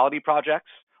hospitality projects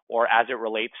or as it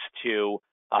relates to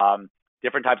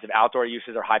different types of outdoor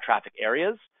uses or high traffic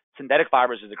areas, synthetic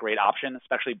fibers is a great option,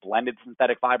 especially blended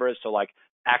synthetic fibers. So like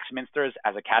Axminster's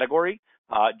as a category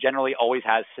generally always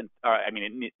has,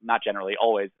 not generally,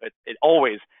 always, it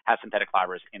always has synthetic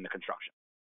fibers in the construction.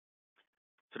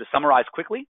 So to summarize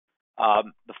quickly,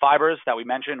 the fibers that we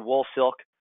mentioned, wool, silk,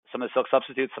 some of the silk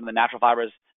substitutes, some of the natural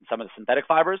fibers, and some of the synthetic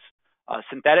fibers.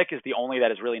 Synthetic is the only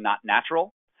that is really not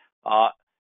natural.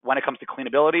 When it comes to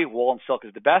cleanability, wool and silk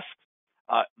is the best.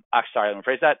 Let me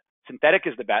rephrase that. Synthetic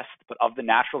is the best, but of the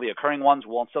naturally occurring ones,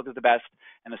 wool and silk is the best,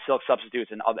 and the silk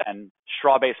substitutes and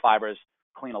straw-based fibers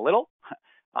clean a little.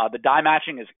 The dye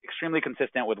matching is extremely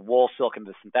consistent with wool, silk, and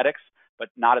the synthetics, but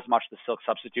not as much the silk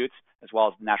substitutes as well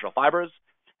as the natural fibers.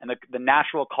 And the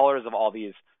natural colors of all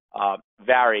these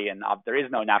vary, and there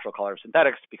is no natural color of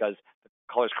synthetics because the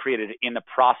color is created in the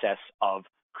process of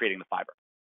creating the fiber.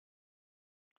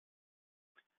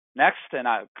 Next, and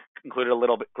I included a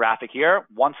little bit graphic here,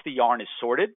 once the yarn is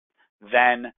sorted,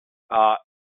 then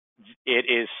it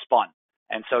is spun.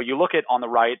 And so you look at on the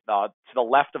right, to the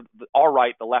left of our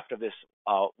right, the left of this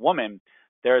woman,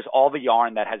 there's all the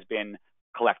yarn that has been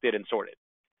collected and sorted.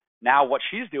 Now what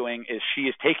she's doing is she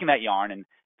is taking that yarn, and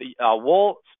the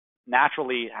wool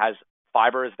naturally has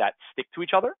fibers that stick to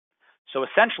each other. So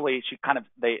essentially,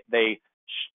 they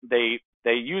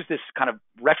use this kind of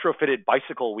retrofitted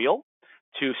bicycle wheel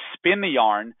to spin the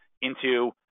yarn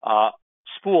into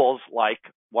spools like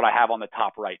what I have on the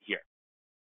top right here.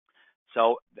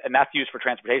 So, and that's used for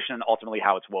transportation and ultimately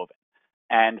how it's woven.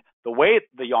 And the way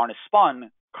the yarn is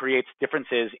spun creates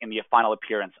differences in the final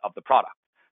appearance of the product.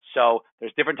 So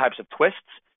there's different types of twists.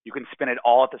 You can spin it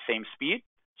all at the same speed,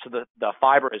 so the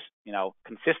fiber is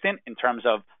consistent in terms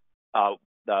of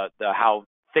the how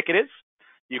thick it is.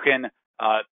 You can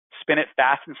spin it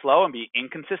fast and slow and be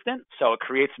inconsistent, so it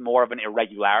creates more of an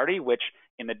irregularity, which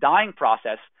in the dyeing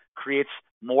process creates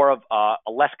more of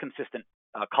a less consistent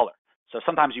color. So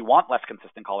sometimes you want less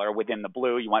consistent color within the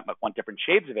blue, you might want different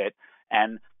shades of it,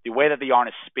 and the way that the yarn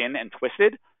is spun and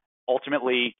twisted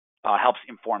ultimately helps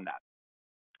inform that.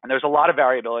 And there's a lot of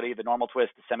variability, the normal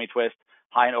twist, the semi-twist,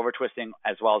 high and over twisting,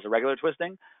 as well as the regular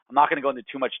twisting. I'm not going to go into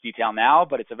too much detail now,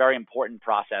 but it's a very important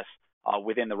process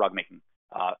within the rug making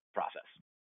process.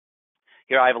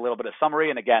 Here I have a little bit of summary,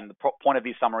 and again, the point of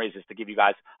these summaries is to give you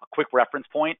guys a quick reference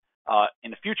point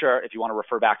in the future if you want to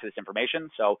refer back to this information.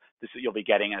 So this you'll be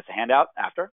getting as a handout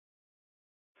after.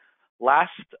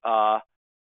 Last,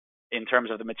 in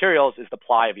terms of the materials, is the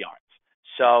ply of yarns.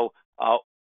 So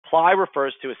ply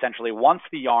refers to essentially once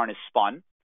the yarn is spun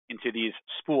into these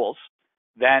spools,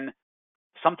 then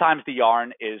sometimes the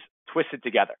yarn is twisted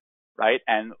together, right?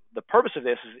 And the purpose of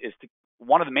this is to,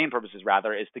 one of the main purposes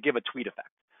rather, is to give a tweed effect.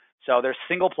 So there's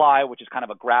single ply, which is kind of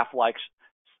a graph-like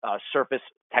surface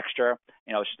texture.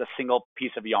 It's just a single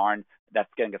piece of yarn that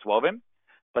gets woven.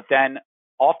 But then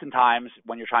oftentimes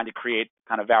when you're trying to create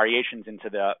kind of variations in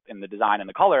the design and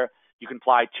the color, you can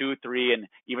ply 2, 3, and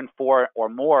even 4 or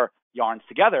more yarns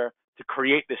together to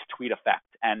create this tweed effect.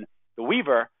 And the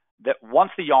weaver, that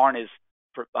once the yarn is,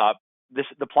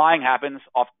 the plying happens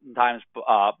oftentimes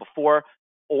before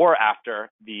or after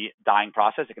the dyeing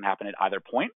process. It can happen at either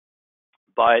point.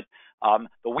 But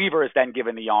the weaver is then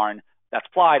given the yarn that's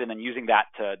plied and then using that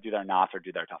to do their knots or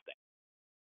do their tufting.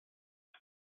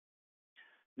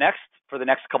 Next, for the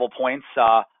next couple points,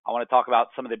 I want to talk about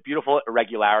some of the beautiful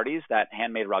irregularities that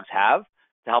handmade rugs have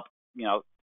to help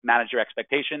manage your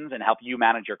expectations and help you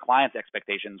manage your clients'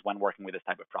 expectations when working with this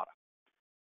type of product.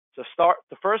 So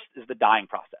the first is the dyeing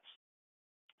process.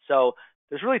 So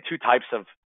there's really two types of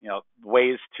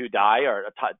ways to dye, or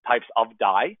types of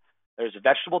dye. There's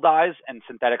vegetable dyes and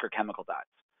synthetic or chemical dyes.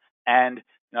 And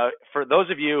for those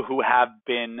of you who have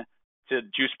been to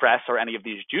Juice Press or any of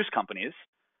these juice companies,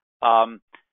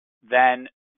 then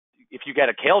if you get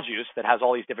a kale juice that has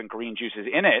all these different green juices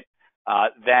in it,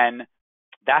 then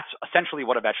that's essentially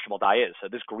what a vegetable dye is. So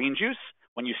this green juice,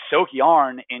 when you soak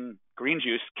yarn in green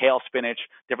juice, kale, spinach,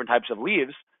 different types of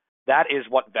leaves, that is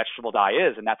what vegetable dye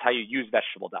is, and that's how you use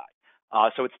vegetable dye.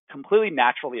 So it's completely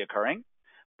naturally occurring,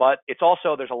 but it's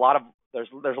also there's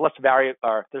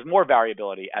more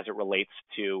variability as it relates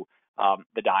to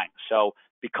the dyeing. So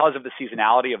because of the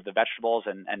seasonality of the vegetables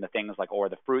and the things like, or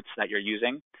the fruits that you're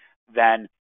using, then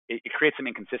it creates some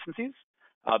inconsistencies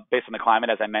based on the climate,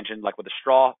 as I mentioned, like with the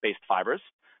straw-based fibers.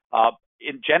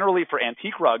 Generally for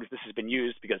antique rugs, this has been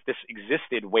used because this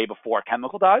existed way before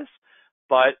chemical dyes.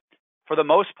 But for the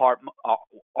most part,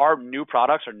 our new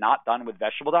products are not done with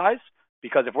vegetable dyes,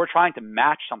 because if we're trying to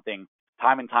match something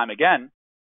time and time again,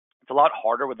 it's a lot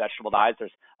harder with vegetable dyes.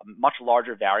 There's a much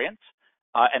larger variance.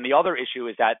 And the other issue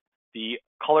is that the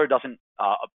color doesn't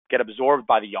get absorbed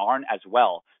by the yarn as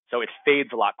well, so it fades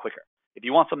a lot quicker. If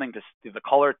you want something to the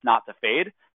color not to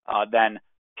fade, then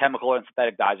chemical and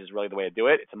synthetic dyes is really the way to do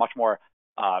it. It's a much more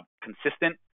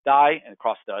consistent dye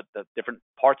across the different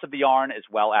parts of the yarn, as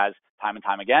well as time and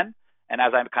time again. And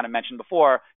as I kind of mentioned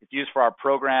before, it's used for our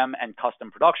program and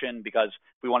custom production, because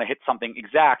if we want to hit something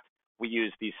exact, we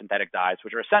use these synthetic dyes,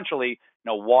 which are essentially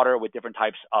water with different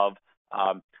types of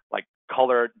like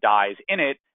color dyes in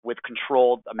it with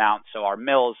controlled amounts. So our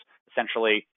mills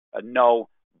essentially know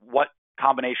what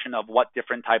combination of what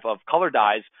different type of color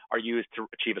dyes are used to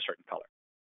achieve a certain color.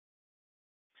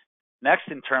 Next,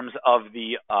 in terms of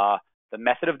the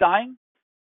method of dyeing,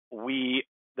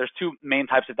 there's two main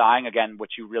types of dyeing, again,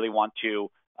 which you really want to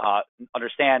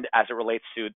understand as it relates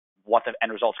to what the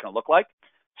end result is going to look like.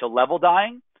 So level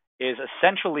dyeing is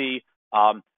essentially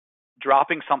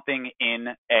dropping something in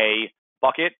a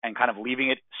bucket and kind of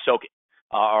leaving it soaking,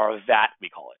 or a vat, we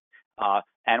call it.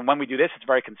 And when we do this, it's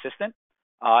very consistent.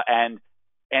 And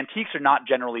antiques are not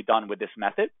generally done with this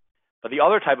method. But the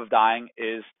other type of dyeing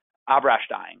is abrash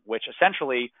dyeing, which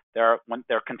essentially when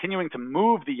they're continuing to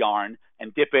move the yarn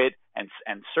and dip it and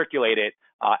circulate it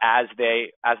as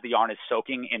the yarn is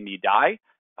soaking in the dye,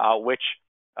 which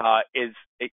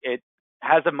it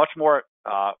has a much more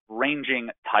ranging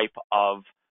type of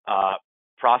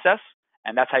process,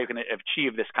 and that's how you can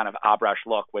achieve this kind of abrash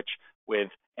look, which with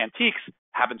antiques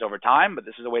happens over time, but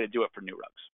this is a way to do it for new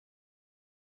rugs.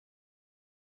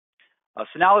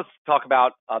 So now let's talk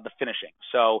about the finishing.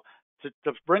 So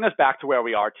to bring us back to where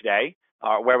we are today,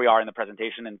 where we are in the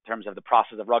presentation in terms of the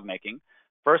process of rug making.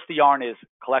 First, the yarn is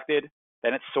collected,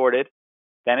 then it's sorted,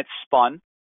 then it's spun,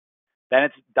 then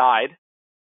it's dyed,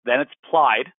 then it's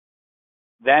plied,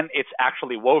 then it's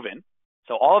actually woven.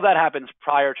 So all of that happens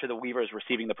prior to the weavers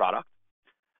receiving the product.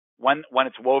 When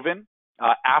it's woven,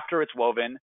 after it's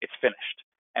woven, it's finished.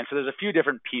 And so there's a few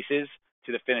different pieces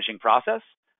to the finishing process.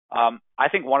 I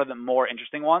think one of the more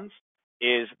interesting ones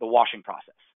is the washing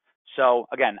process. So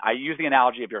again, I use the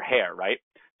analogy of your hair, right?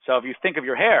 So if you think of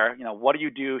your hair, what do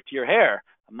you do to your hair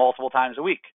multiple times a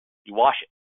week? You wash it.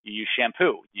 You use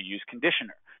shampoo. You use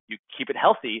conditioner. You keep it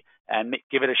healthy and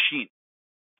give it a sheen.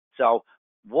 So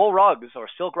wool rugs or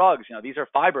silk rugs, these are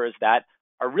fibers that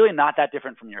are really not that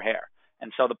different from your hair.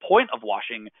 And so the point of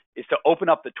washing is to open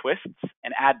up the twists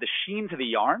and add the sheen to the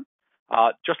yarn,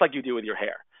 just like you do with your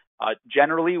hair.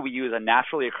 Generally, we use a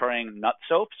naturally occurring nut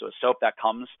soap, so a soap that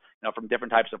comes from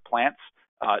different types of plants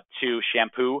to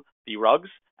shampoo the rugs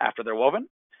after they're woven.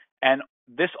 And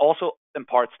this also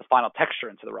imparts the final texture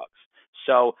into the rugs.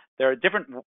 So there are different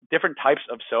types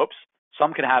of soaps.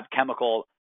 Some can have chemical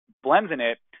blends in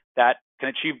it that can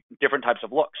achieve different types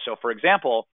of looks. So for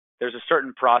example, there's a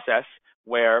certain process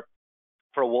where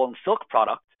for a wool and silk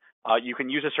product, you can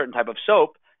use a certain type of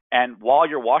soap, and while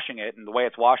you're washing it, and the way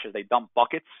it's washed is they dump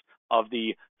buckets of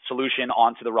the solution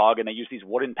onto the rug, and they use these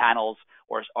wooden panels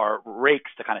or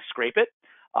rakes to kind of scrape it.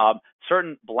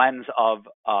 Certain blends of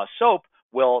soap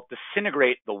will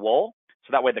disintegrate the wool,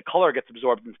 so that way the color gets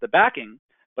absorbed into the backing,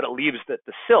 but it leaves the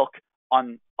silk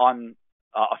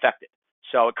unaffected.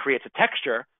 So it creates a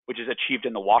texture which is achieved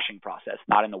in the washing process,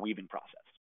 not in the weaving process.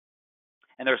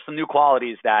 And there's some new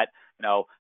qualities that,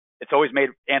 it's always made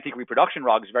antique reproduction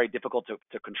rugs very difficult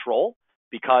to control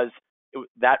because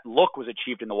that look was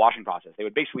achieved in the washing process. They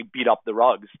would basically beat up the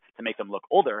rugs to make them look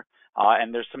older.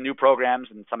 And there's some new programs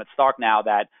and some at Stark now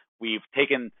that we've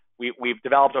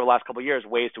developed over the last couple of years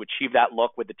ways to achieve that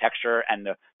look with the texture and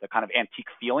the kind of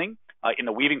antique feeling in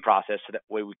the weaving process, so that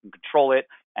way we can control it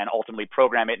and ultimately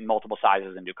program it in multiple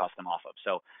sizes and do custom off of.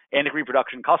 So antique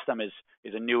reproduction custom is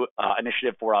a new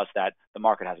initiative for us that the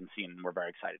market hasn't seen, and we're very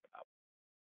excited about.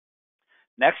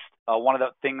 Next, one of the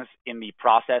things in the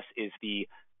process is the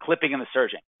clipping and the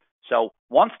serging. So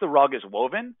once the rug is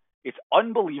woven, it's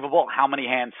unbelievable how many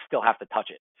hands still have to touch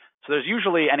it. So there's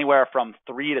usually anywhere from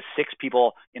 3 to 6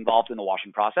 people involved in the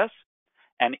washing process.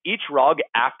 And each rug,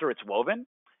 after it's woven,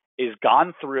 is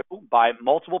gone through by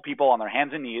multiple people on their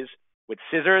hands and knees with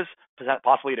scissors,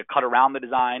 possibly to cut around the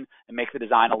design and make the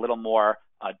design a little more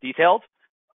detailed,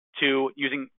 to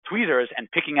using tweezers and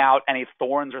picking out any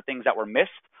thorns or things that were missed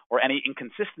or any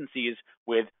inconsistencies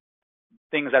with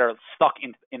things that are stuck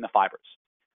in the fibers.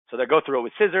 So they go through it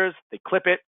with scissors, they clip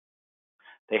it,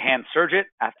 they hand serge it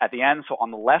at the end. So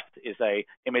on the left is a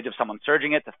image of someone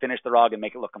serging it to finish the rug and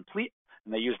make it look complete.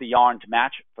 And they use the yarn to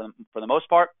match for the most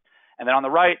part. And then on the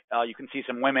right, you can see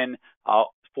some women,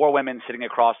 4 women sitting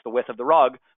across the width of the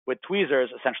rug with tweezers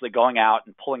essentially going out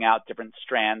and pulling out different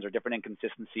strands or different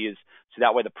inconsistencies. So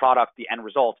that way the product, the end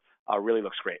result, really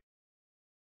looks great.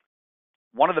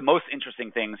 One of the most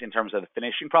interesting things in terms of the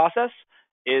finishing process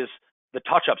is the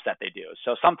touch-ups that they do.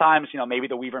 So sometimes, maybe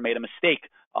the weaver made a mistake,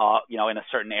 in a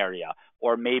certain area,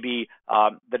 or maybe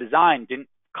the design didn't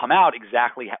come out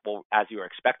exactly as you were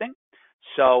expecting.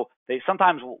 So they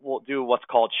sometimes will do what's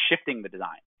called shifting the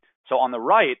design. So on the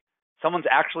right, someone's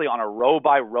actually on a row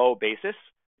by row basis.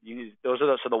 So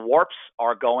the warps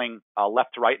are going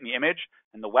left to right in the image,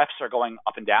 and the wefts are going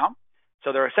up and down.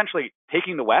 So they're essentially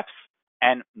taking the wefts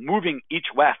and moving each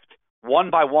weft one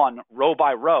by one, row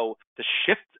by row, to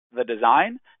shift the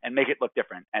design and make it look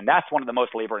different. And that's one of the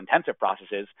most labor-intensive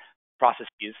processes.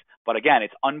 But again,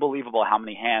 it's unbelievable how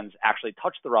many hands actually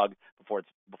touch the rug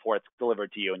before it's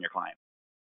delivered to you and your client.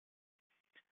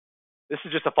 This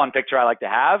is just a fun picture I like to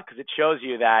have because it shows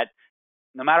you that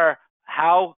no matter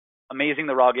how amazing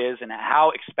the rug is and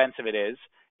how expensive it is,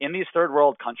 in these third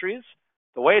world countries,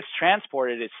 the way it's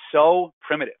transported is so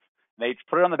primitive. They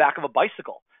put it on the back of a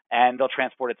bicycle and they'll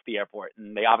transport it to the airport,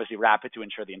 and they obviously wrap it to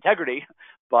ensure the integrity.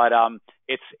 But I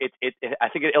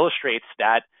think it illustrates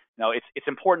that it's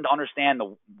important to understand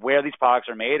where these products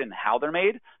are made and how they're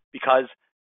made, because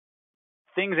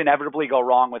things inevitably go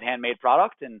wrong with handmade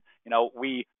product, and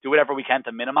we do whatever we can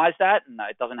to minimize that, and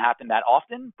it doesn't happen that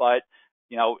often. But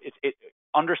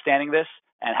understanding this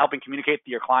and helping communicate to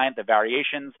your client the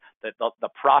variations, the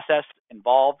process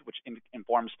involved, which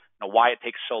informs why it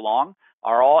takes so long,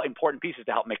 are all important pieces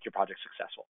to help make your project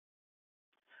successful.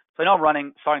 So I know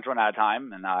I'm starting to run out of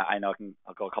time, and I know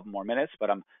I'll go a couple more minutes,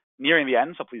 but I'm nearing the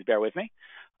end, so please bear with me.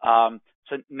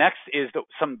 So next is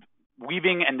some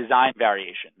weaving and design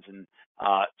variations. And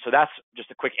So that's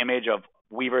just a quick image of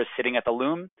weavers sitting at the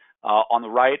loom. On the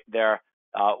right, they're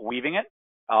weaving it.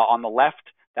 On the left,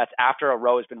 that's after a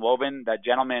row has been woven. That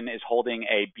gentleman is holding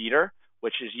a beater,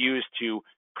 which is used to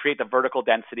create the vertical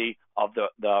density of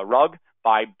the rug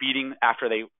by beating after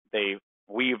they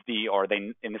weave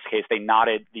in this case, they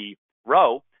knotted the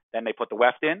row, then they put the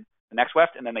weft in, the next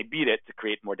weft, and then they beat it to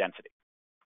create more density.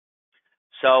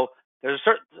 So there's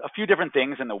a few different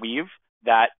things in the weave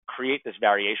that create this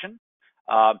variation.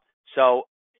 So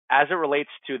as it relates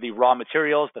to the raw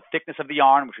materials, the thickness of the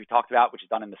yarn, which we talked about, which is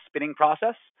done in the spinning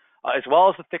process, as well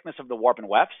as the thickness of the warp and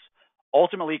wefts,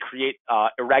 ultimately create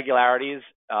irregularities.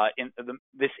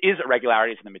 This is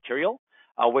irregularities in the material,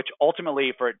 which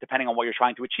ultimately, depending on what you're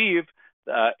trying to achieve,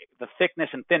 the thickness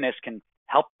and thinness can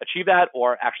help achieve that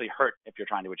or actually hurt if you're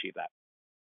trying to achieve that.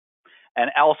 And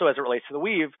also as it relates to the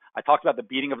weave, I talked about the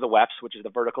beating of the wefts, which is the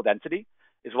vertical density,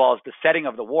 as well as the setting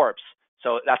of the warps.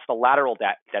 So that's the lateral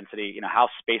density, how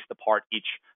spaced apart each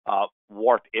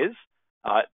warp is.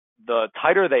 The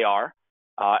tighter they are,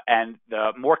 and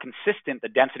the more consistent the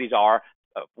densities are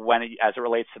as it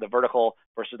relates to the vertical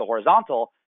versus the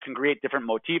horizontal, can create different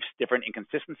motifs, different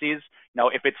inconsistencies.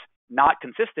 If it's not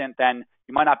consistent, then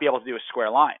you might not be able to do a square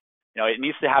line. It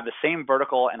needs to have the same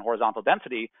vertical and horizontal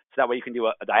density, so that way you can do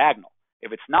a diagonal.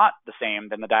 If it's not the same,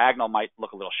 then the diagonal might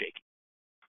look a little shaky.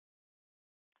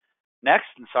 Next,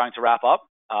 and starting to wrap up,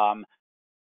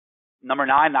 number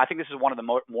 9, and I think this is one of the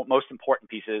most important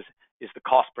pieces, is the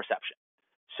cost perception.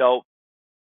 So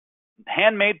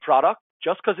handmade product,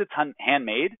 just because it's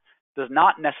handmade, does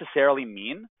not necessarily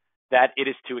mean that it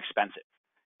is too expensive.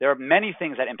 There are many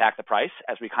things that impact the price,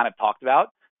 as we kind of talked about,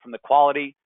 from the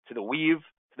quality to the weave,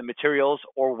 to the materials,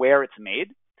 or where it's made.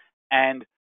 And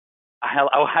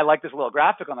I like this little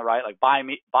graphic on the right, like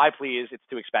buy please, it's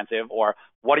too expensive, or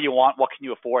what do you want, what can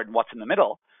you afford, and what's in the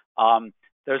middle.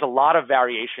 There's a lot of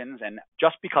variations, and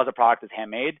just because a product is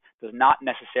handmade does not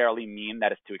necessarily mean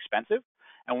that it's too expensive.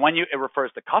 And when it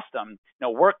refers to custom,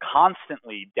 we're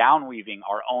constantly downweaving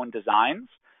our own designs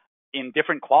in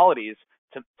different qualities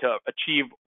to achieve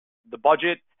the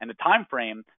budget and the time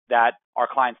frame that our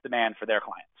clients demand for their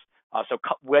clients. So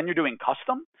when you're doing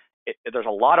custom, there's a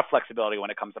lot of flexibility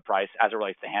when it comes to price as it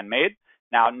relates to handmade.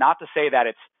 Now, not to say that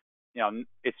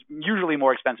it's usually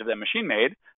more expensive than machine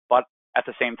made, but at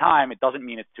the same time, it doesn't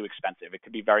mean it's too expensive. It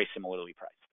could be very similarly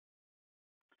priced.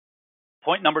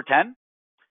 Point number 10,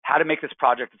 how to make this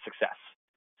project a success.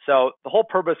 So the whole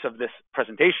purpose of this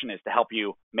presentation is to help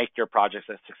you make your projects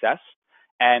a success.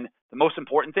 And the most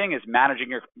important thing is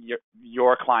managing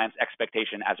your client's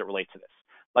expectation as it relates to this.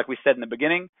 Like we said in the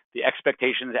beginning, the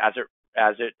expectations as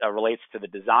it relates to the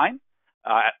design,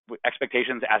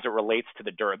 expectations as it relates to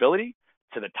the durability,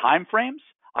 to the time frames,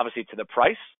 obviously to the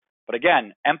price. But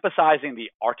again, emphasizing the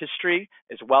artistry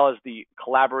as well as the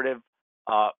collaborative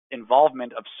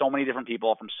involvement of so many different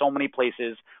people from so many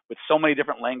places with so many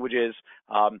different languages.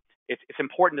 It's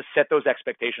important to set those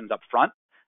expectations up front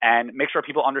and make sure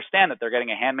people understand that they're getting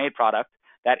a handmade product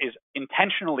that is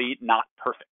intentionally not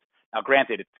perfect. Now,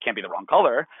 granted, it can't be the wrong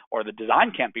color or the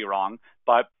design can't be wrong,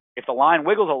 but if the line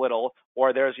wiggles a little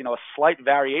or there's a slight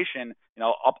variation,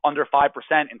 up under 5%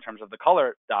 in terms of the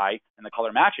color dye and the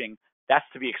color matching, that's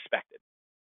to be expected.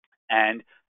 And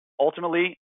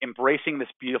ultimately, embracing this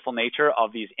beautiful nature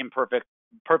of these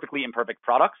perfectly imperfect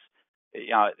products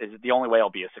is the only way it'll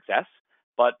be a success.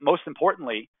 But most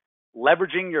importantly,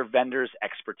 leveraging your vendor's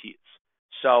expertise.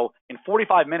 So in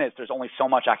 45 minutes, there's only so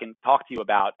much I can talk to you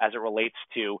about as it relates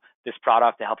to this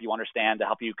product to help you understand, to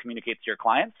help you communicate to your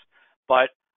clients. But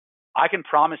I can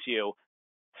promise you,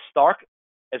 Stark,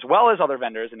 as well as other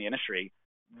vendors in the industry,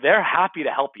 they're happy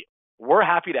to help you. We're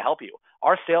happy to help you.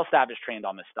 Our sales staff is trained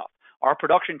on this stuff. Our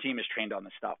production team is trained on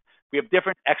this stuff. We have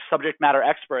different subject matter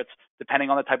experts depending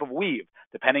on the type of weave,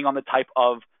 depending on the type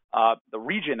of the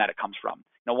region that it comes from.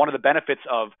 One of the benefits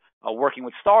of working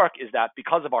with Stark is that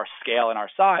because of our scale and our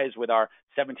size with our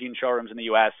 17 showrooms in the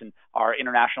US and our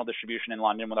international distribution in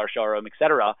London with our showroom, et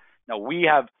cetera, we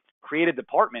have created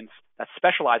departments that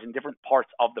specialize in different parts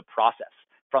of the process,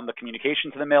 from the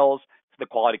communication to the mills, to the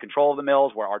quality control of the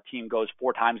mills, where our team goes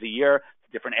 4 times a year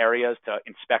to different areas to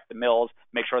inspect the mills,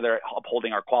 make sure they're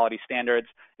upholding our quality standards,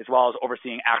 as well as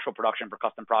overseeing actual production for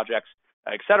custom projects,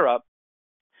 et cetera.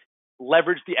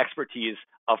 Leverage the expertise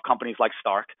of companies like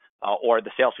Stark or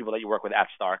the salespeople that you work with at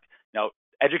Stark.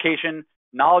 Education,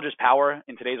 knowledge is power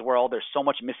in today's world. There's so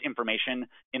much misinformation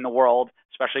in the world,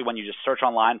 especially when you just search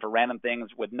online for random things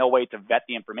with no way to vet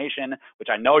the information, which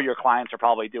I know your clients are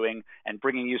probably doing and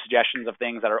bringing you suggestions of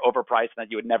things that are overpriced and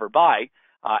that you would never buy.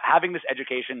 Having this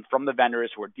education from the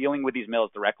vendors who are dealing with these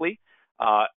mills directly,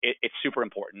 it's super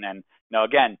important. And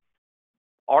again,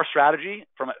 our strategy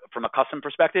from a custom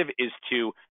perspective is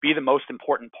to be the most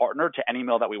important partner to any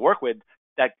mill that we work with,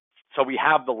 that so we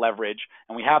have the leverage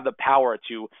and we have the power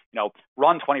to,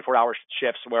 run 24-hour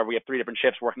shifts where we have 3 different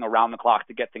shifts working around the clock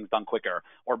to get things done quicker,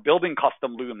 or building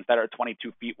custom looms that are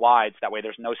 22 feet wide. So that way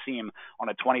there's no seam on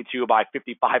a 22 by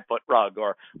 55 foot rug,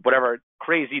 or whatever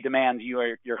crazy demands you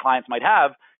or your clients might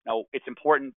have. It's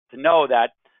important to know that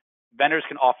vendors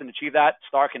can often achieve that.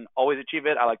 Star can always achieve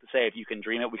it. I like to say, if you can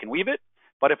dream it, we can weave it.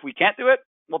 But if we can't do it,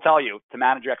 we'll tell you to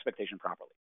manage your expectation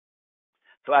properly.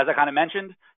 So as I kind of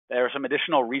mentioned, there are some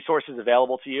additional resources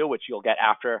available to you, which you'll get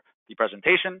after the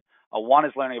presentation. One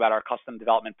is learning about our custom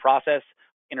development process,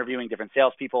 interviewing different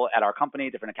salespeople at our company,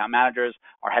 different account managers,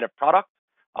 our head of product.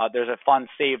 There's a fun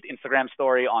saved Instagram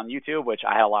story on YouTube, which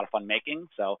I had a lot of fun making.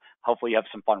 So hopefully you have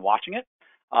some fun watching it.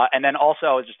 And then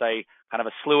also just a kind of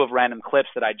a slew of random clips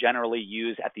that I generally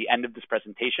use at the end of this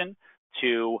presentation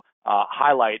to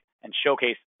highlight and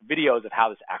showcase videos of how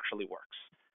this actually works.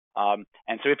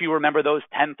 And so if you remember those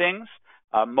 10 things,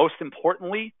 most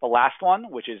importantly, the last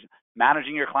one, which is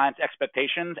managing your client's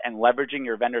expectations and leveraging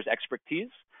your vendor's expertise,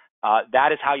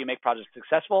 that is how you make projects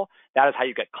successful. That is how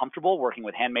you get comfortable working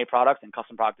with handmade products and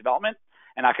custom product development.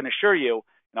 And I can assure you,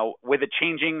 with a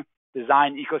changing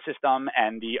design ecosystem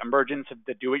and the emergence of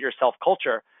the do-it-yourself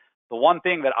culture, the one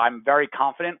thing that I'm very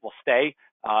confident will stay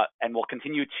and will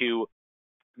continue to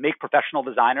make professional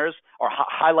designers or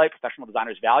highlight professional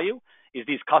designers' value is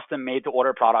these custom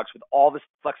made-to-order products with all this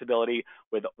flexibility,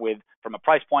 with from a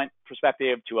price point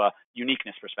perspective to a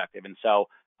uniqueness perspective. And so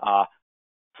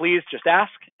please just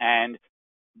ask and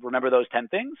remember those 10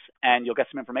 things, and you'll get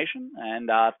some information. And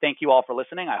thank you all for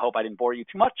listening. I hope I didn't bore you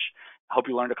too much. I hope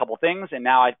you learned a couple things. And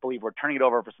now I believe we're turning it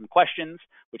over for some questions,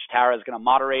 which Tara is going to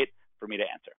moderate for me to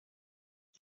answer.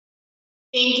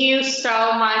 Thank you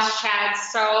so much, Chad.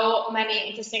 So many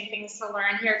interesting things to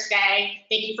learn here today.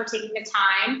 Thank you for taking the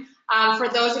time. For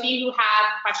those of you who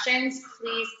have questions,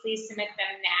 please submit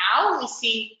them now. We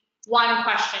see one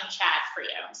question, Chad, for you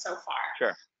so far.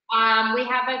 Sure. We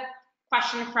have a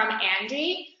question from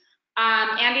Andy.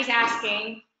 Andy's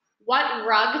asking, what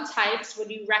rug types would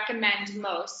you recommend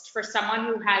most for someone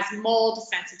who has mold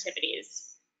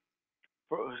sensitivities?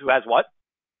 Who has what?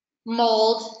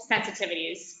 Mold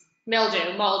sensitivities.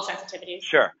 Mildew, mold sensitivities.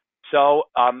 Sure. So,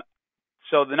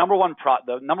 so the number one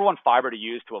fiber to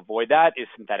use to avoid that is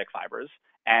synthetic fibers,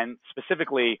 and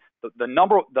specifically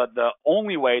the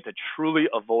only way to truly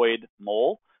avoid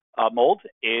mold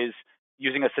is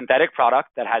using a synthetic product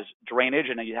that has drainage,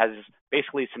 and it has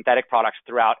basically synthetic products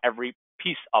throughout every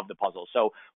piece of the puzzle. So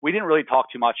we didn't really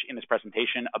talk too much in this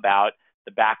presentation about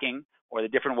the backing or the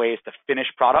different ways to finish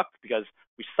product, because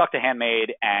we stuck to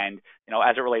handmade, and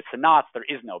as it relates to knots, there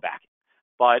is no backing.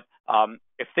 But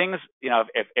if things,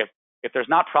 if there's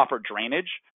not proper drainage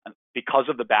because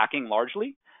of the backing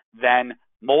largely, then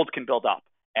mold can build up,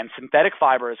 and synthetic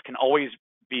fibers can always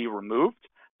be removed.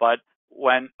 But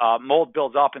when mold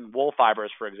builds up in wool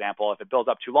fibers, for example, if it builds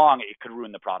up too long, it could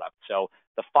ruin the product. So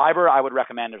the fiber I would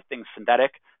recommend are things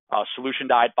synthetic, solution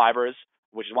dyed fibers,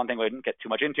 which is one thing we didn't get too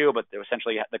much into, but they're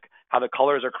essentially how the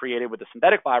colors are created with the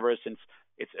synthetic fibers. Since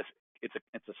it's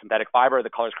a synthetic fiber, the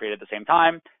color is created at the same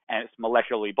time, and it's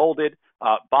molecularly bonded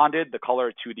the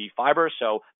color to the fiber,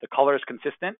 so the color is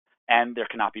consistent and there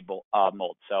cannot be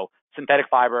mold. So synthetic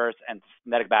fibers and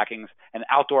synthetic backings and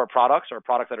outdoor products, or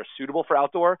products that are suitable for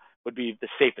outdoor, would be the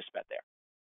safest bet there.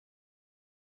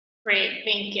 Great,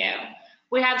 thank you.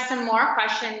 We have some more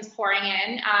questions pouring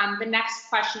in. The next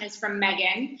question is from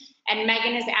Megan, and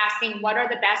Megan is asking, what are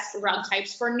the best rug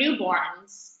types for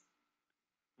newborns?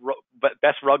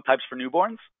 Best rug types for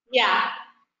newborns? Yeah.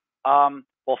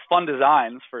 Well, fun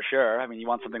designs for sure. I mean, you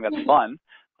want something that's fun.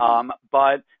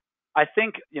 But I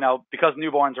think, because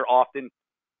newborns are often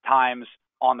times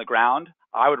on the ground,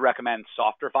 I would recommend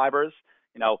softer fibers.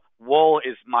 Wool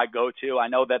is my go-to. I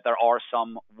know that there are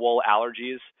some wool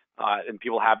allergies, and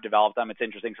people have developed them. It's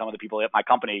interesting. Some of the people at my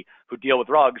company who deal with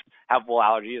rugs have wool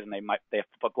allergies, and they have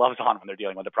to put gloves on when they're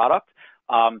dealing with the product.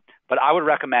 But I would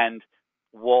recommend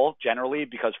wool generally,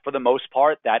 because for the most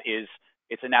part,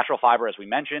 it's a natural fiber, as we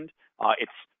mentioned.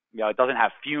 It doesn't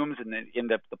have fumes, and in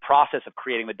the process of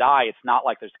creating the dye, it's not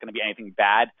like there's going to be anything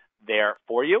bad there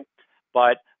for you.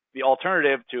 But the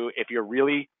alternative to, if you're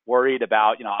really worried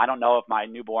about, I don't know if my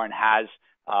newborn has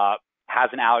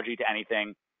an allergy to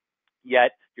anything,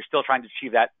 yet you're still trying to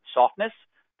achieve that softness,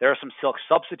 there are some silk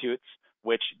substitutes,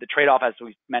 which the trade-off, as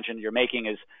we mentioned, you're making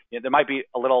is, there might be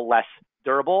a little less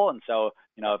durable. And so,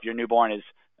 if your newborn is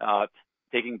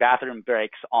taking bathroom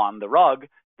breaks on the rug,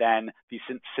 then these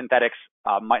synthetics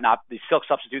the silk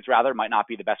substitutes rather, might not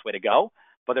be the best way to go,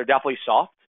 but they're definitely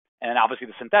soft, and then obviously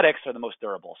the synthetics are the most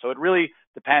durable. So it really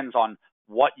depends on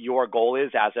what your goal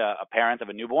is as a parent of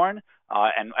a newborn,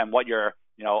 and what your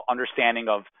understanding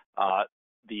of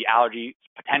the allergy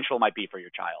potential might be for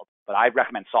your child. But I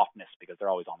recommend softness because they're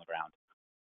always on the ground.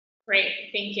 Great,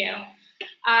 thank you.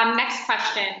 Next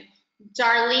question.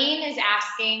 Darlene is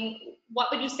asking, what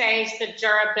would you say is the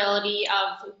durability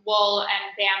of wool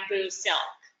and bamboo silk?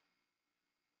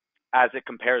 As it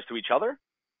compares to each other?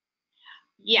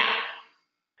 Yeah.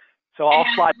 So I'll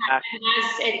slide back.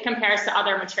 As it compares to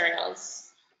other materials.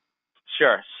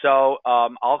 Sure. So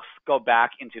I'll go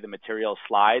back into the materials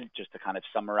slide just to kind of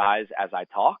summarize as I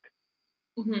talk.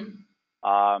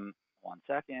 One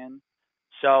second.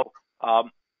 So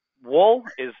wool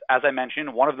is, as I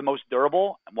mentioned, one of the most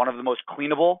durable and one of the most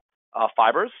cleanable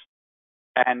fibers.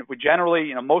 And we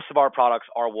generally, most of our products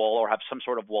are wool or have some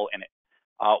sort of wool in it.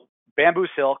 Bamboo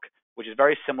silk, which is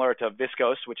very similar to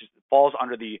viscose, which falls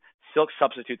under the silk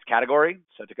substitutes category.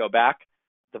 So to go back,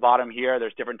 at the bottom here,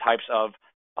 there's different types of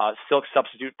silk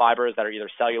substitute fibers that are either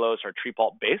cellulose or tree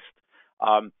pulp based.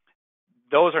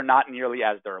 Those are not nearly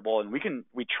as durable, and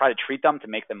we try to treat them to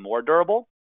make them more durable.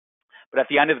 But at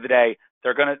the end of the day,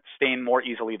 they're going to stain more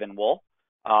easily than wool.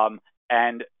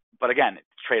 But again,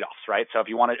 it's trade-offs, right? So if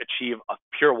you want to achieve a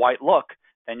pure white look,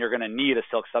 then you're going to need a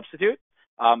silk substitute.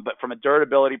 But from a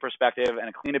durability perspective and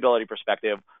a cleanability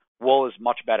perspective, wool is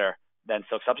much better than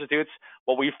silk substitutes.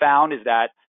 What we found is that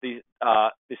the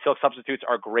silk substitutes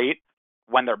are great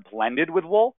when they're blended with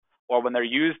wool or when they're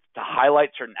used to highlight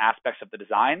certain aspects of the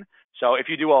design. So if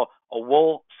you do a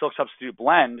wool silk substitute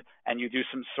blend and you do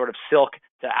some sort of silk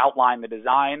to outline the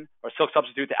design, or silk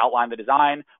substitute to outline the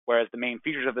design, whereas the main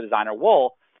features of the design are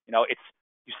wool,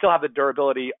 you still have the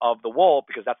durability of the wool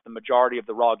because that's the majority of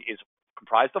the rug is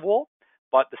comprised of wool.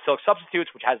 But the silk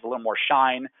substitutes, which has a little more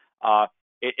shine,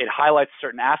 it highlights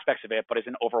certain aspects of it, but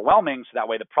isn't overwhelming. So that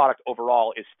way the product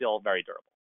overall is still very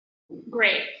durable.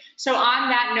 Great. So on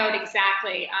that note,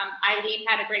 exactly, Eileen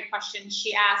had a great question.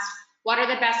 She asked, what are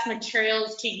the best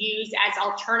materials to use as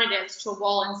alternatives to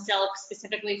wool and silk,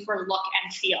 specifically for look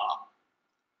and feel?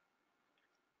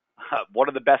 What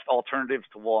are the best alternatives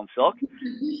to wool and silk?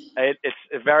 It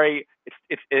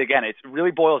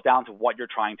really boils down to what you're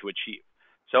trying to achieve.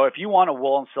 So if you want a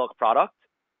wool and silk product,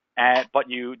 but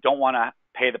you don't want to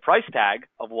pay the price tag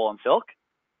of wool and silk,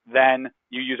 then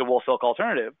you use a wool silk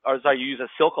alternative, you use a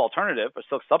silk alternative, a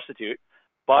silk substitute,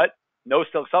 but no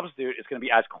silk substitute is going to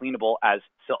be as cleanable as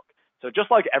silk. So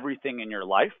just like everything in your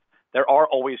life, there are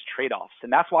always trade-offs.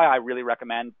 And that's why I really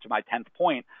recommend, to my 10th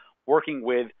point, working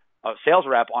with a sales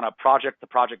rep on a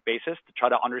project-to-project basis to try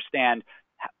to understand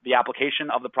the application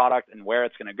of the product and where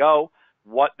it's going to go,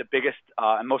 what the biggest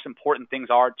and most important things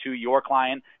are to your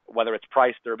client, whether it's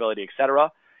price, durability, et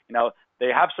cetera. They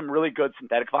have some really good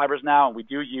synthetic fibers now, and we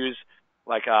do use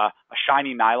like a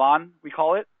shiny nylon, we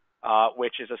call it,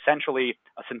 which is essentially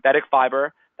a synthetic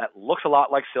fiber that looks a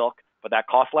lot like silk, but that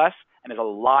costs less and is a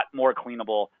lot more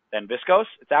cleanable than viscose.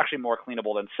 It's actually more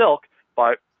cleanable than silk,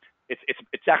 but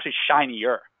it's actually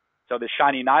shinier. So the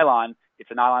shiny nylon,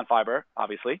 it's a nylon fiber,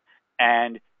 obviously,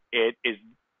 and it is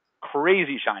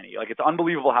crazy shiny. Like, it's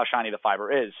unbelievable how shiny the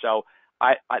fiber is. So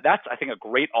that's, I think, a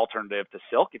great alternative to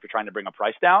silk if you're trying to bring a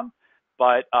price down.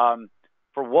 But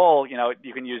for wool,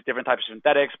 you can use different types of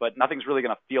synthetics, but nothing's really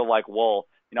going to feel like wool.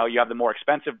 You have the more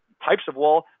expensive types of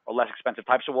wool or less expensive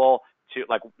types of wool, to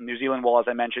like New Zealand wool, as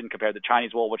I mentioned, compared to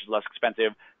Chinese wool, which is less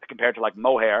expensive, compared to like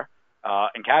mohair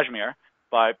and cashmere.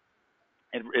 But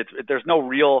there's no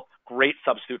real great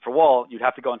substitute for wool. You'd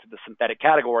have to go into the synthetic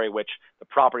category, which the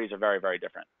properties are very, very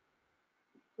different.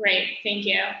 Great, thank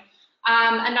you.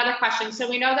 Another question. So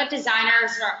we know that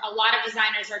a lot of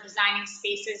designers are designing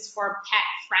spaces for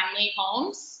pet-friendly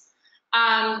homes.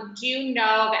 Do you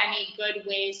know of any good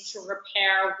ways to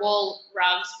repair wool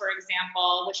rugs, for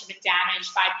example, which have been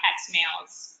damaged by pet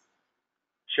snails?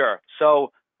 Sure.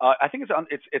 So I think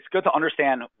it's good to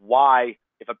understand why,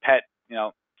 if a pet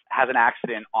has an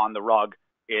accident on the rug,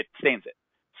 it stains it.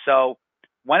 So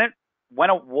when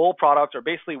a wool product, or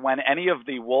basically when any of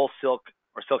the wool, silk,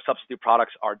 or silk substitute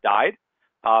products are dyed,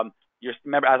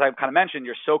 remember, as I've kind of mentioned,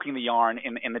 you're soaking the yarn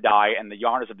in the dye, and the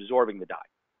yarn is absorbing the dye.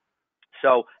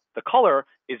 So the color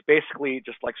is basically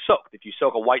just like soaked. If you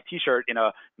soak a white T-shirt in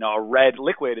a red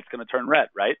liquid, it's going to turn red,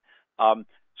 right?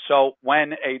 So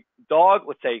when a dog,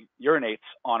 let's say, urinates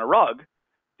on a rug,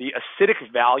 the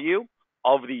acidic value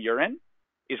of the urine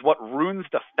is what ruins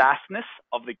the fastness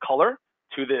of the color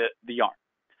to the yarn.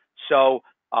 So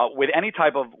with any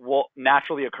type of wool,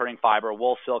 naturally occurring fiber,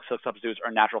 wool, silk, silk substitutes,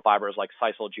 or natural fibers like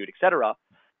sisal, jute, etc.,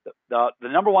 the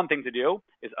number one thing to do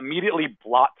is immediately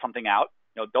blot something out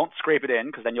don't scrape it in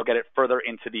because then you'll get it further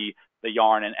into the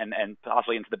yarn and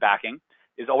possibly into the backing,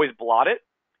 is always blot it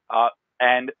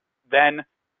and then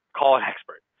call an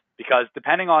expert. Because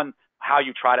depending on how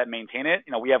you try to maintain it,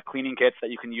 we have cleaning kits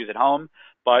that you can use at home,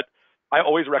 but I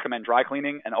always recommend dry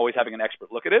cleaning and always having an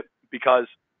expert look at it because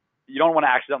you don't want to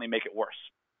accidentally make it worse.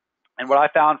 And what I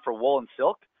found for wool and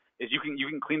silk is you can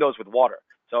clean those with water.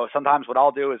 So sometimes what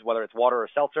I'll do is, whether it's water or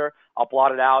seltzer, I'll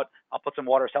blot it out. I'll put some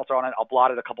water or seltzer on it. I'll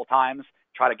blot it a couple times,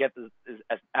 try to get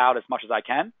out as much as I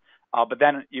can. But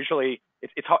then usually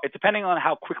it's depending on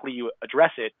how quickly you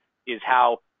address it is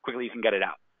how quickly you can get it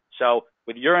out. So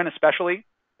with urine especially,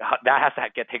 that has to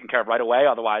get taken care of right away.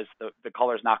 Otherwise, the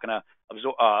color is not going to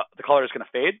absorb. The color is going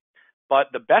to fade. But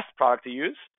the best product to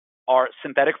use are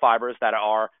synthetic fibers that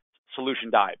are solution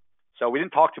dyed. So we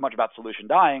didn't talk too much about solution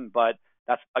dyeing, but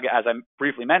that's, again, as I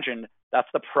briefly mentioned, that's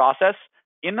the process.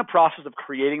 In the process of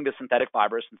creating the synthetic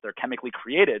fibers, since they're chemically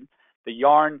created, the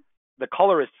yarn, the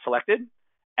color is selected,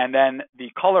 and then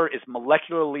the color is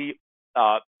molecularly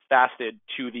fasted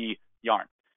to the yarn.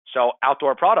 So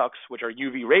outdoor products, which are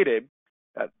UV rated,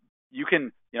 you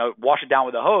can wash it down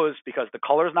with a hose because the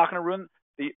color is not going to ruin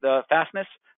the fastness.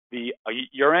 The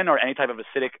urine or any type of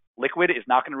acidic liquid is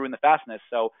not going to ruin the fastness.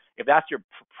 So if that's your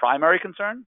primary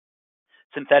concern,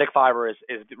 synthetic fiber is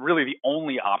really the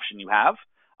only option you have.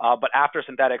 But after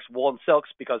synthetics, wool and silks,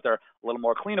 because they're a little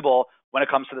more cleanable, when it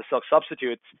comes to the silk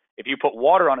substitutes, if you put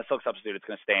water on a silk substitute, it's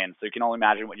going to stain. So you can only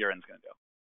imagine what urine's going to do.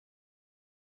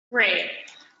 Great.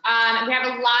 We have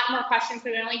a lot more questions,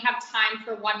 but we only have time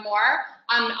for one more.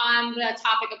 On the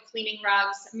topic of cleaning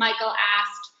rugs, Michael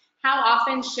asked, how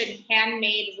often should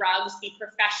handmade rugs be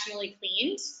professionally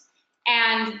cleaned?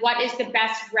 And what is the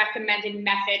best recommended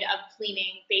method of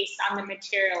cleaning based on the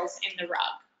materials in the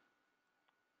rug?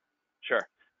 Sure.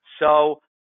 So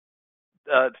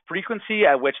the frequency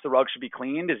at which the rug should be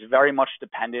cleaned is very much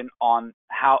dependent on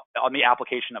the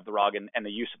application of the rug and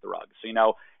the use of the rug.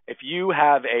 So, if you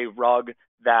have a rug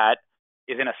that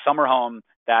is in a summer home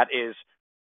that is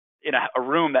in a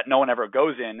room that no one ever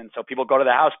goes in, and so people go to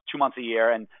the house 2 months a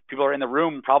year, and people are in the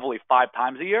room probably 5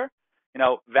 times a year,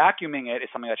 vacuuming it is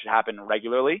something that should happen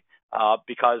regularly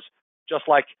because just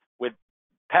like with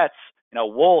pets,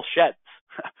 wool sheds.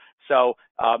 So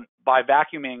by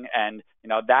vacuuming, and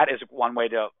that is one way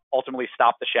to ultimately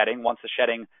stop the shedding. Once the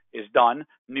shedding is done,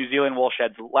 New Zealand wool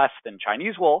sheds less than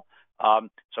Chinese wool.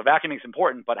 So vacuuming is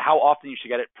important, but how often you should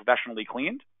get it professionally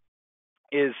cleaned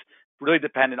is really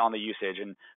dependent on the usage.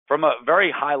 And from a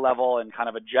very high level and kind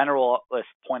of a generalist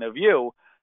point of view,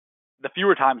 the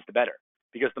fewer times the better,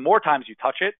 because the more times you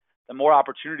touch it, the more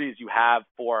opportunities you have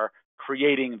for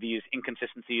creating these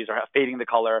inconsistencies or fading the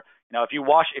color.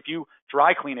 If you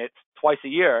dry clean it twice a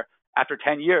year, after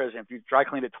 10 years, and if you dry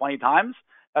clean it 20 times,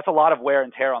 that's a lot of wear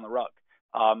and tear on the rug.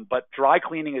 But dry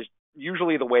cleaning is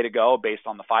usually the way to go based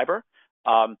on the fiber.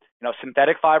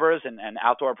 Synthetic fibers and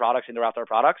outdoor products, indoor outdoor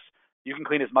products, you can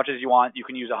clean as much as you want. You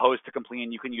can use a hose to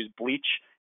clean. You can use bleach.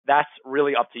 That's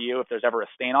really up to you if there's ever a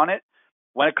stain on it.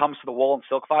 When it comes to the wool and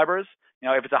silk fibers,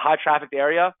 if it's a high trafficked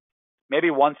area,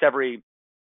 maybe once every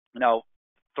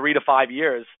 3 to 5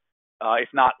 years, if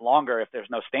not longer, if there's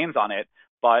no stains on it.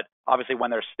 But obviously when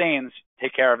there's stains,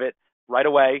 take care of it right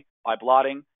away by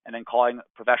blotting and then calling a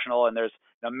professional. And there's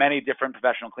many different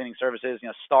professional cleaning services.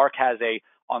 Stark has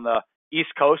on the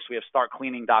East Coast, we have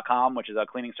starkcleaning.com, which is a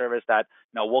cleaning service that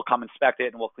we'll come inspect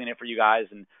it and we'll clean it for you guys.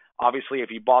 And obviously if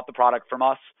you bought the product from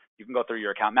us, you can go through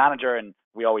your account manager, and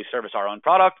we always service our own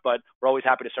product, but we're always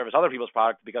happy to service other people's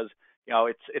product because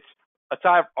it's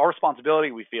our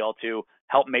responsibility, we feel, to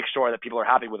help make sure that people are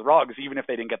happy with rugs, even if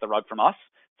they didn't get the rug from us.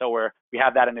 So we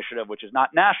have that initiative, which is not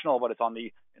national, but it's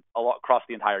across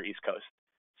the entire East Coast.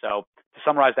 So to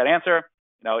summarize that answer,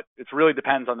 it really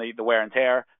depends on the wear and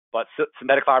tear, but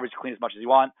synthetic fibers, you clean as much as you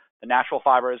want. The natural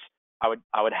fibers, I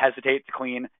would hesitate to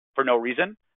clean for no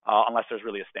reason unless there's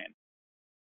really a stain.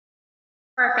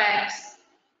 Perfect.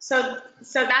 So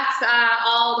that's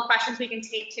all the questions we can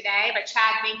take today. But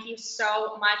Chad, thank you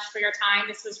so much for your time.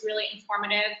 This was really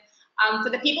informative. For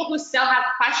the people who still have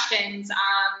questions,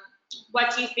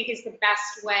 what do you think is the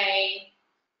best way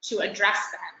to address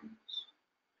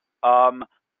them?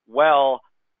 Well,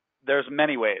 there's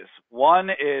many ways. One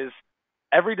is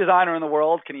every designer in the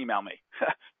world can email me.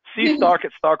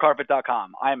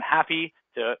 cstark@starkcarpet.com. I am happy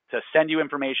to send you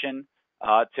information,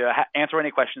 to answer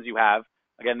any questions you have.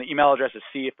 Again, the email address is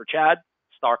C for Chad,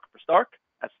 Stark for Stark,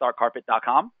 at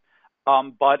starkcarpet.com.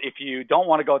 But if you don't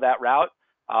want to go that route,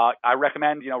 I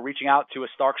recommend reaching out to a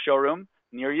Stark showroom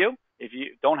near you. If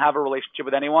you don't have a relationship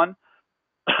with anyone,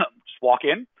 just walk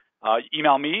in.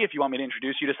 Email me if you want me to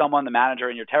introduce you to someone, the manager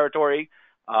in your territory,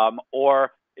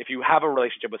 or if you have a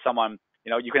relationship with someone,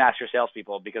 you can ask your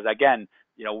salespeople, because again,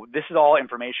 this is all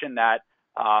information that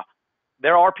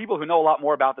there are people who know a lot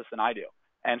more about this than I do.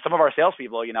 And some of our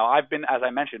salespeople, I've been, as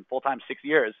I mentioned, full-time 6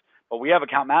 years, but we have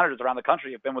account managers around the country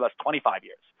who have been with us 25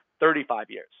 years, 35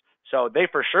 years. So they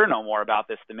for sure know more about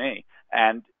this than me.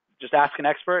 And just ask an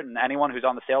expert, and anyone who's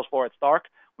on the sales floor at Stark,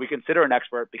 we consider an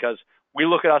expert, because we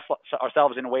look at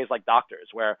ourselves in ways like doctors,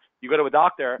 where you go to a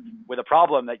doctor with a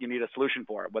problem that you need a solution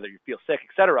for, whether you feel sick,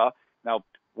 etc.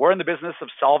 We're in the business of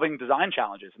solving design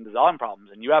challenges and design problems,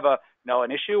 and you have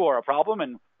an issue or a problem,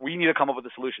 and we need to come up with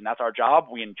a solution. That's our job.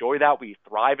 We enjoy that. We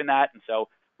thrive in that. And so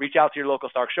reach out to your local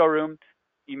Stark showroom,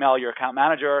 email your account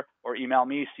manager, or email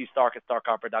me,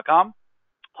 cstark@starkcarpet.com.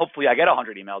 Hopefully I get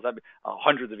 100 emails,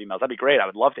 hundreds of emails. That'd be great. I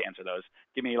would love to answer those.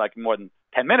 Give me like more than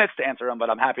 10 minutes to answer them, but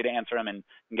I'm happy to answer them and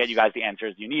get you guys the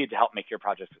answers you need to help make your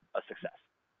project a success.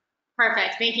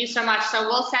 Perfect. Thank you so much. So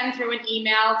we'll send through an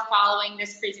email following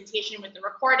this presentation with the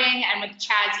recording and with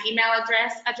Chad's email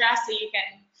address so you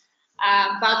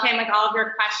can bug him with all of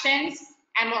your questions.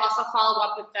 And we'll also follow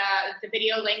up with the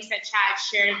video links that Chad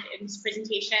shared in his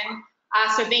presentation.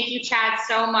 So thank you, Chad,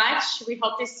 so much. We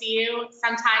hope to see you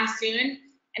sometime soon,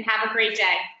 and have a great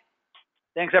day.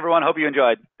 Thanks, everyone. Hope you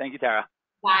enjoyed. Thank you, Tara.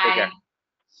 Bye. Take care.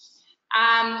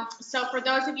 So for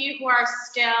those of you who are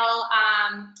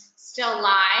still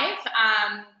live,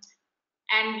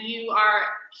 and you are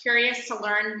curious to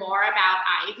learn more about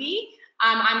Ivy,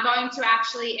 I'm going to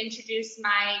actually introduce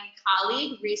my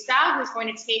colleague, Risa, who's going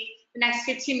to take the next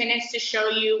 15 minutes to show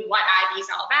you what Ivy is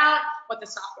all about, what the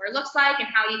software looks like, and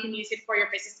how you can use it for your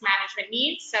business management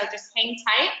needs. So just hang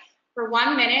tight for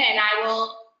 1 minute, and I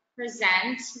will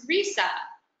present Risa.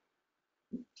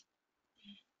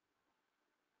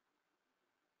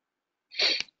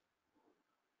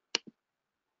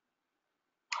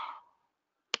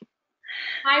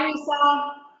 Hi,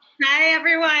 Risa. Hi,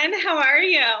 everyone. How are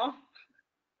you?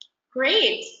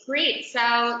 Great, great.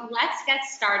 So let's get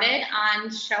started on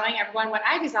showing everyone what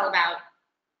Ivy's all about.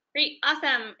 Great,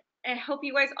 awesome. I hope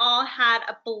you guys all had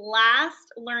a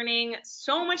blast learning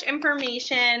so much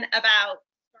information about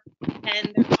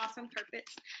and their awesome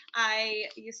carpets. I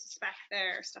used to spec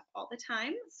their stuff all the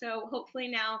time. So hopefully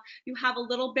now you have a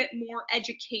little bit more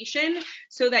education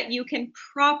so that you can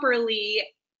properly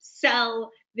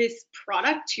sell this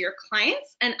product to your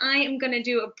clients. And I am going to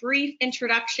do a brief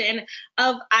introduction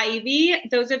of Ivy.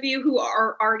 Those of you who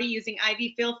are already using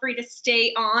Ivy, feel free to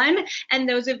stay on. And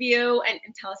those of you, and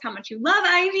tell us how much you love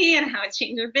Ivy and how it's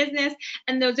changed your business.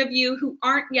 And those of you who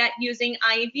aren't yet using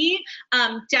Ivy,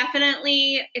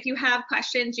 definitely, if you have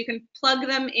questions, you can plug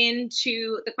them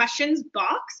into the questions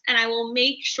box, and I will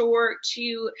make sure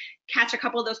to catch a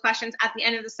couple of those questions at the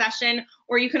end of the session,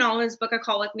 or you can always book a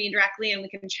call with me directly and we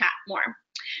can chat more.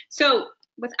 So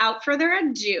without further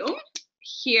ado,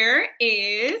 here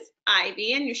is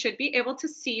Ivy, and you should be able to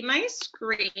see my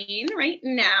screen right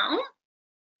now.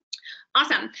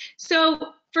 Awesome.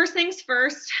 So first things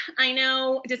first, I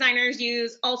know designers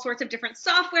use all sorts of different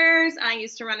softwares. I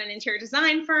used to run an interior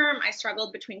design firm. I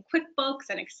struggled between QuickBooks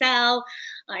and Excel.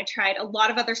 I tried a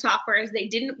lot of other softwares. They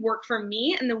didn't work for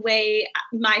me and the way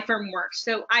my firm works.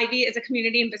 So Ivy is a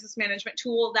community and business management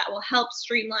tool that will help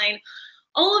streamline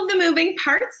all of the moving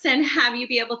parts and have you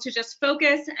be able to just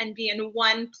focus and be in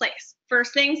one place.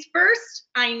 First things first,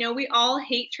 I know we all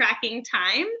hate tracking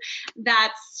time.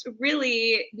 That's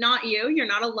really not you, you're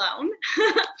not alone.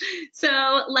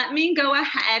 So let me go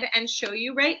ahead and show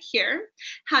you right here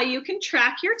how you can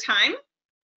track your time.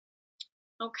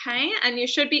 Okay, and you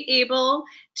should be able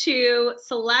to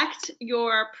select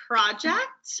your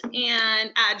project and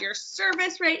add your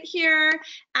service right here,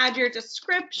 add your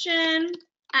description,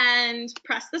 and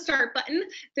press the start button.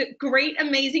 The great,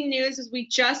 amazing news is we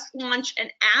just launched an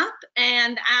app,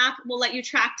 and the app will let you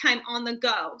track time on the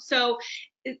go. So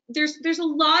there's a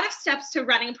lot of steps to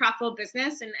running a profitable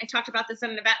business, and I talked about this at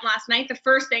an event last night. The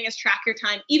first thing is track your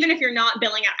time, even if you're not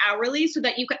billing out hourly, so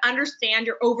that you can understand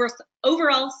your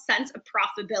overall sense of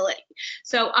profitability.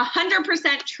 So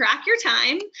 100% track your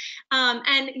time,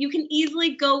 and you can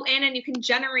easily go in and you can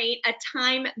generate a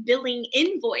time billing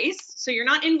invoice. So you're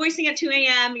not invoicing at 2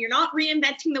 a.m., you're not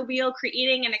reinventing the wheel,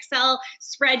 creating an Excel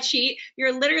spreadsheet.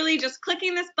 You're literally just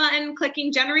clicking this button,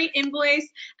 clicking generate invoice,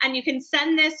 and you can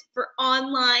send this for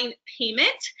online payment.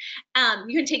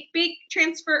 You can take bank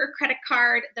transfer or credit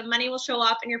card. The money will show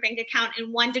up in your bank account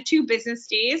in 1 to 2 business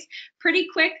days. Pretty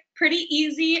quick, pretty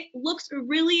easy, looks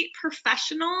really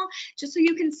professional. Just so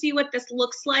you can see what this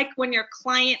looks like when your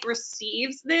client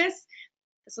receives this.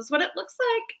 This is what it looks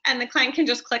like, and the client can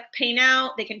just click pay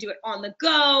now. They can do it on the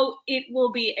go. It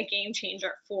will be a game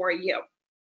changer for you.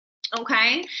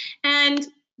 Okay, and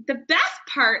the best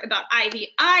part about Ivy,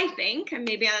 I think, and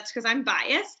maybe that's because I'm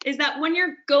biased, is that when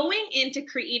you're going into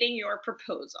creating your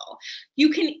proposal, you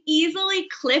can easily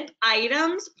clip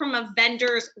items from a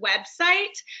vendor's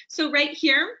website. So right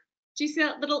here, do you see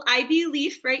that little Ivy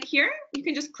leaf right here? You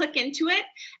can just click into it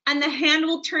and the hand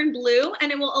will turn blue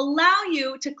and it will allow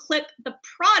you to clip the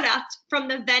product from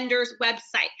the vendor's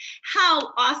website.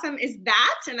 How awesome is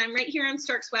that? And I'm right here on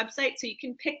Stark's website, so you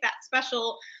can pick that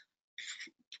special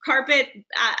carpet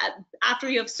after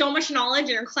you have so much knowledge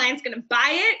and your client's going to buy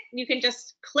it. You can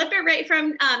just clip it right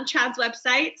from Chad's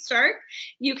website, Stark.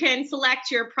 You can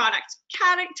select your product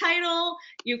title.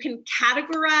 You can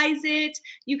categorize it.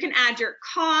 You can add your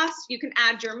cost. You can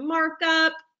add your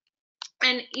markup.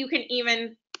 And you can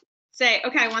even say,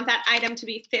 okay, I want that item to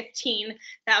be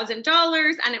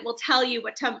 $15,000, and it will tell you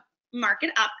what to mark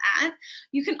it up at.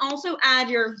 You can also add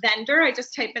your vendor. I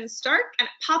just type in Stark and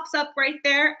it pops up right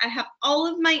there. I have all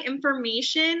of my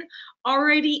information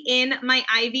already in my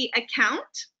Ivy account.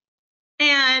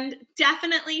 And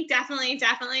definitely,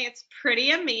 it's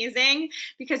pretty amazing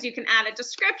because you can add a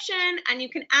description and you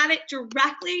can add it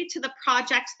directly to the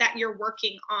project that you're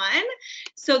working on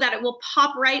so that it will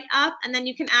pop right up, and then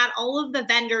you can add all of the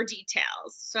vendor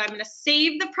details. So I'm going to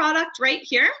save the product right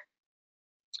here.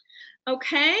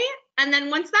 Okay, and then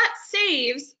once that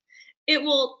saves, it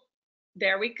will,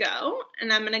 there we go.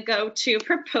 And I'm going to go to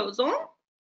proposal.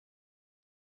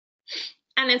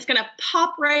 And it's going to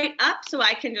pop right up, so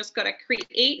I can just go to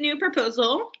create new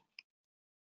proposal.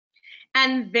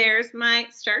 And there's my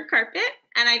Stark carpet,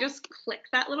 and I just click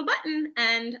that little button.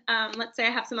 And let's say I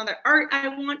have some other art I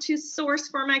want to source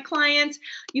for my client.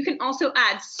 You can also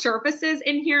add services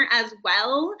in here as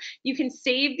well. You can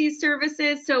save these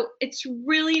services, so it's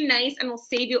really nice and will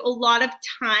save you a lot of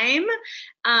time.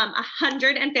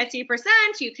 150%.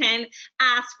 You can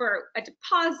ask for a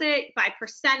deposit by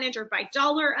percentage or by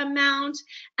dollar amount.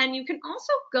 And you can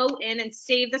also go in and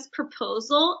save this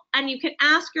proposal, and you can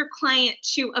ask your client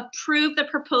to approve the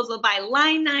proposal by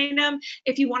line item.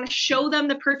 If you want to show them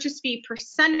the purchase fee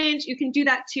percentage, you can do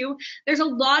that too. There's a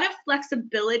lot of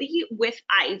flexibility with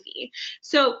Ivy.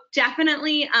 So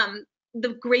definitely,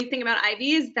 the great thing about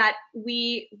Ivy is that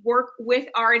we work with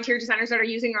our interior designers that are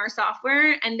using our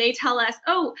software, and they tell us,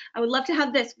 oh, I would love to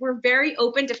have this. We're very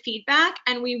open to feedback,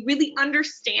 and we really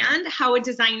understand how a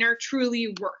designer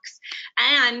truly works.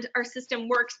 And our system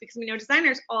works because we know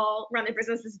designers all run their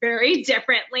businesses very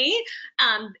differently.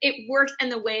 It works in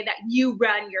the way that you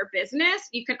run your business.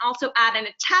 You can also add an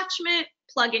attachment,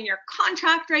 plug in your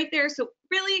contract right there. So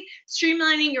really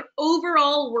streamlining your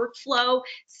overall workflow,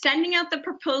 sending out the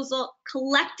proposal,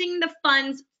 collecting the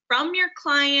funds from your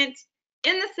client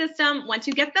in the system. Once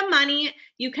you get the money,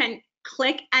 you can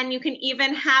click and you can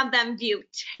even have them view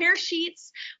tear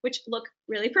sheets, which look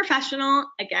really professional.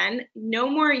 Again, no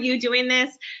more you doing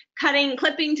this,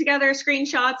 clipping together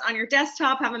screenshots on your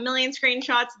desktop, have a million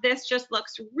screenshots. This just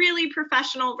looks really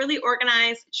professional, really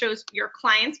organized. It shows your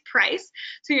client's price.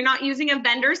 So you're not using a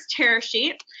vendor's tear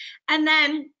sheet. And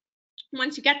then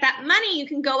once you get that money, you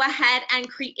can go ahead and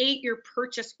create your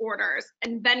purchase orders.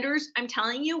 And vendors, I'm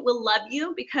telling you, will love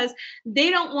you because they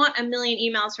don't want a million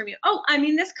emails from you. Oh, I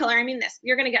mean this color, I mean this.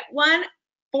 You're gonna get one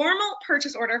formal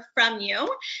purchase order from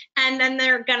you, and then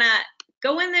they're gonna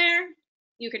go in there,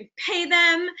 you can pay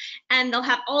them, and they'll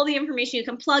have all the information. You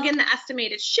can plug in the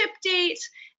estimated ship date.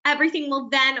 Everything will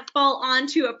then fall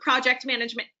onto a project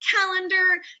management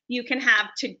calendar. You can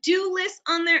have to-do lists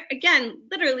on there. Again,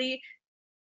 literally,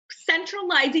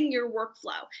 centralizing your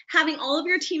workflow, having all of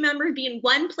your team members be in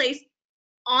one place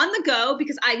on the go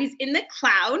because Ivy's in the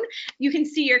cloud. You can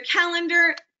see your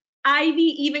calendar. Ivy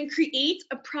even creates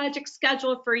a project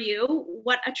schedule for you.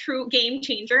 What a true game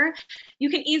changer. You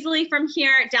can easily from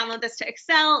here download this to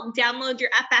Excel, download your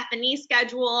FF&E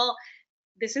schedule.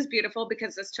 This is beautiful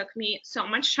because this took me so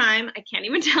much time. I can't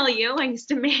even tell you. I used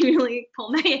to manually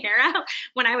pull my hair out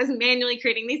when I was manually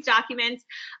creating these documents.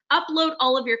 Upload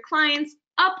all of your clients,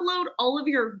 upload all of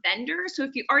your vendors. So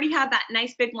if you already have that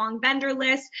nice big long vendor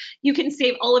list, you can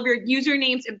save all of your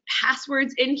usernames and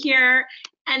passwords in here.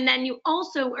 And then you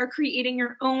also are creating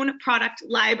your own product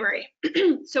library.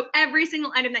 So every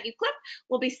single item that you clip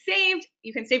will be saved.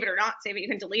 You can save it or not save it. You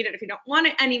can delete it if you don't want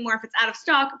it anymore, if it's out of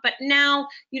stock. But now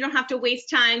you don't have to waste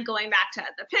time going back to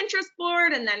the Pinterest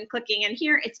board and then clicking in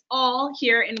here. It's all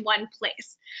here in one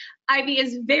place. Ivy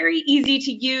is very easy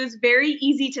to use, very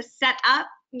easy to set up.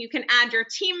 You can add your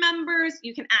team members.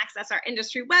 You can access our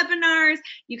industry webinars.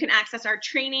 You can access our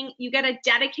training. You get a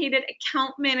dedicated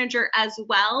account manager as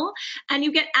well. And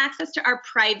you get access to our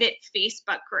private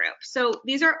Facebook group. So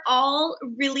these are all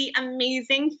really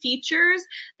amazing features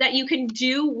that you can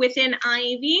do within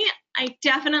Ivy. I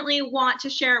definitely want to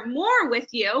share more with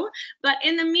you. But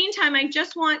in the meantime, I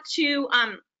just want to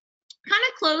kind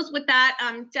of close with that.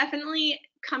 Definitely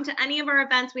come to any of our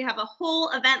events. We have a whole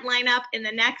event lineup in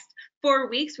the next 4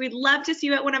 weeks. We'd love to see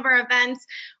you at one of our events.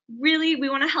 Really, we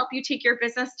want to help you take your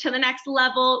business to the next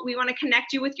level. We want to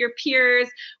connect you with your peers.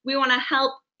 We want to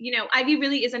help, you know, Ivy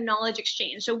really is a knowledge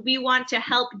exchange. So we want to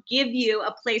help give you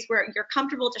a place where you're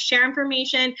comfortable to share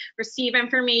information, receive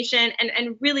information,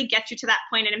 and really get you to that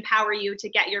point and empower you to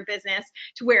get your business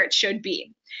to where it should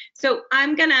be. So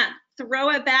I'm gonna throw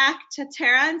it back to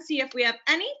Tara and see if we have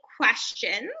any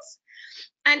questions.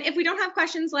 And if we don't have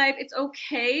questions live, it's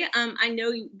okay. I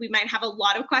know we might have a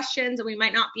lot of questions and we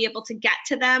might not be able to get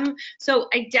to them. So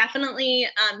I definitely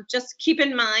just keep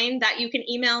in mind that you can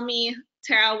email me.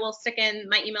 Tara will stick in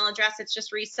my email address. It's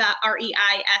just Reisa,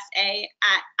 R-E-I-S-A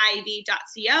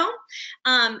 @ivy.co.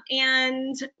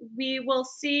 And we will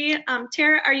see.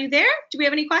 Tara, are you there? Do we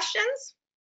have any questions?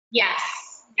 Yes,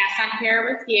 I'm here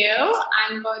with you.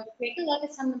 I'm going to take a look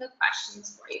at some of the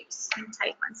questions for you. Just gonna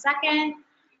type 1 second.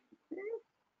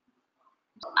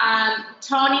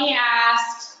 Tony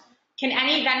asked, can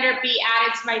any vendor be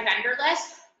added to my vendor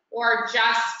list or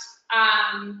just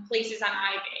places on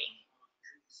Ivy?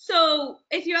 So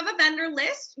if you have a vendor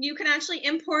list, you can actually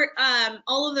import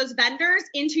all of those vendors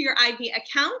into your Ivy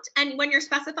account. And when you're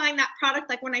specifying that product,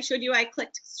 like when I showed you, I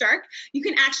clicked start, you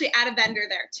can actually add a vendor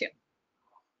there too.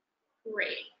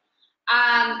 Great.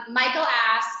 Michael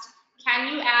asked, can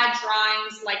you add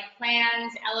drawings like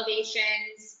plans,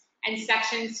 elevations, and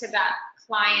sections to the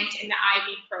client in the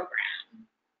Ivy program?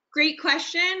 Great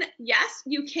question. Yes,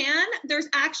 you can. There's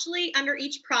actually under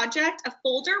each project a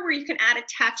folder where you can add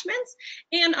attachments,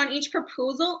 and on each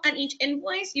proposal and each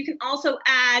invoice, you can also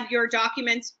add your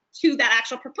documents to that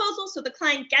actual proposal so the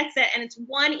client gets it and it's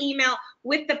one email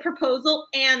with the proposal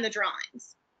and the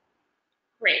drawings.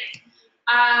 Great.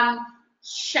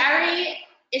 Sherry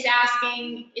is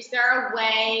asking, is there a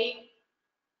way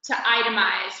to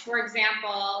itemize? For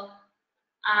example,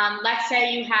 let's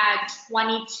say you had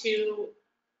 22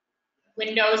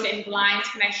 windows and blinds.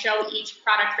 Can I show each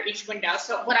product for each window?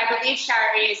 So what I believe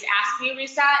Sherry is asking you,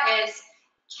 Reisa, is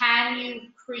can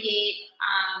you create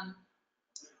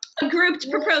a grouped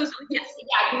proposal? Yes.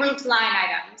 Yeah, grouped line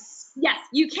items. Yes,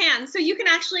 you can. So you can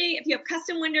actually, if you have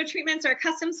custom window treatments or a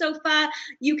custom sofa,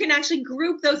 you can actually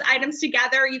group those items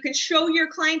together. You can show your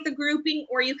client the grouping,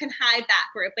 or you can hide that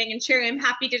grouping. And Sherry, I'm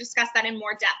happy to discuss that in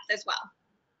more depth as well.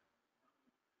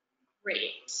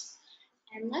 Great.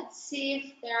 And let's see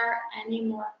if there are any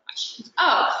more questions.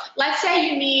 Oh, let's say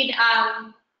you need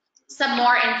some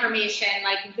more information,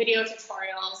 like video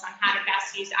tutorials on how to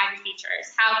best use Ivy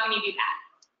features. How can you do that?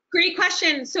 Great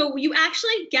question. So you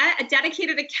actually get a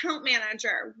dedicated account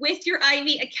manager with your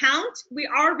Ivy account. We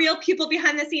are real people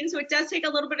behind the scenes, so it does take a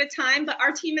little bit of time, but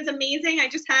our team is amazing.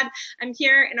 I'm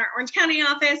here in our Orange County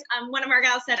office. One of our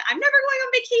gals said, I'm never going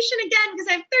on vacation again because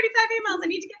I have 35 emails. I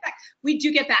need to get back. We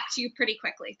do get back to you pretty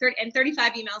quickly.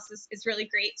 35 emails is really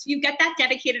great. So you get that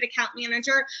dedicated account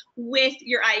manager with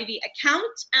your Ivy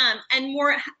account, and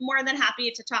more than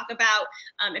happy to talk about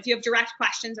if you have direct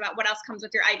questions about what else comes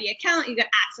with your Ivy account. You get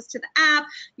access to the app,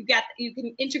 you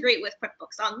can integrate with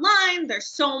QuickBooks Online. There's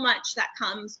so much that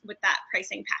comes with that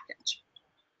pricing package.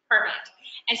 Perfect.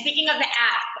 And speaking of the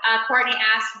app, Courtney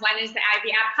asked, when is the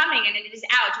Ivy app coming? And it is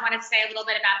out. Do you want to say a little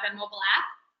bit about the mobile app?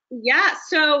 Yeah,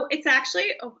 so it's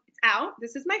actually, it's out.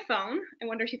 This is my phone. I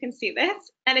wonder if you can see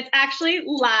this. And it's actually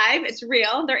live. It's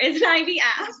real. There is an Ivy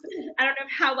app. I don't know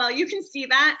how well you can see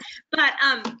that, but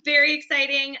very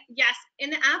exciting. Yes, in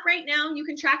the app right now, you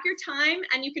can track your time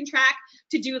and you can track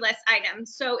to-do list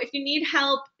items. So if you need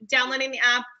help downloading the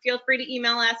app, feel free to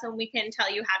email us and we can tell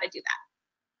you how to do that.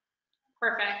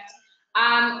 Perfect.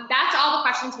 That's all the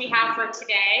questions we have for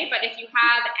today, but if you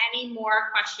have any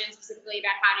more questions specifically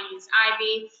about how to use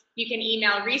Ivy, you can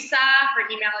email Reisa. Her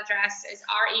email address is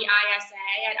reisa@ivy.co.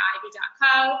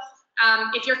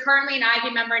 If you're currently an Ivy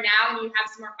member now and you have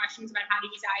some more questions about how to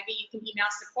use Ivy, you can email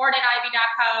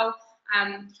support@ivy.co.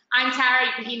 I'm Tara.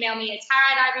 You can email me at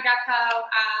tara@ivy.co.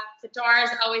 The door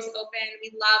is always open.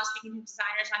 We love speaking to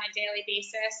designers on a daily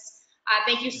basis.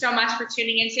 Thank you so much for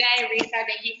tuning in today. Reisa,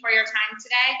 thank you for your time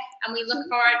today. And we look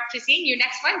forward to seeing you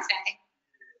next Wednesday.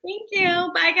 Thank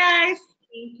you. Bye, guys.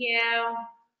 Thank you.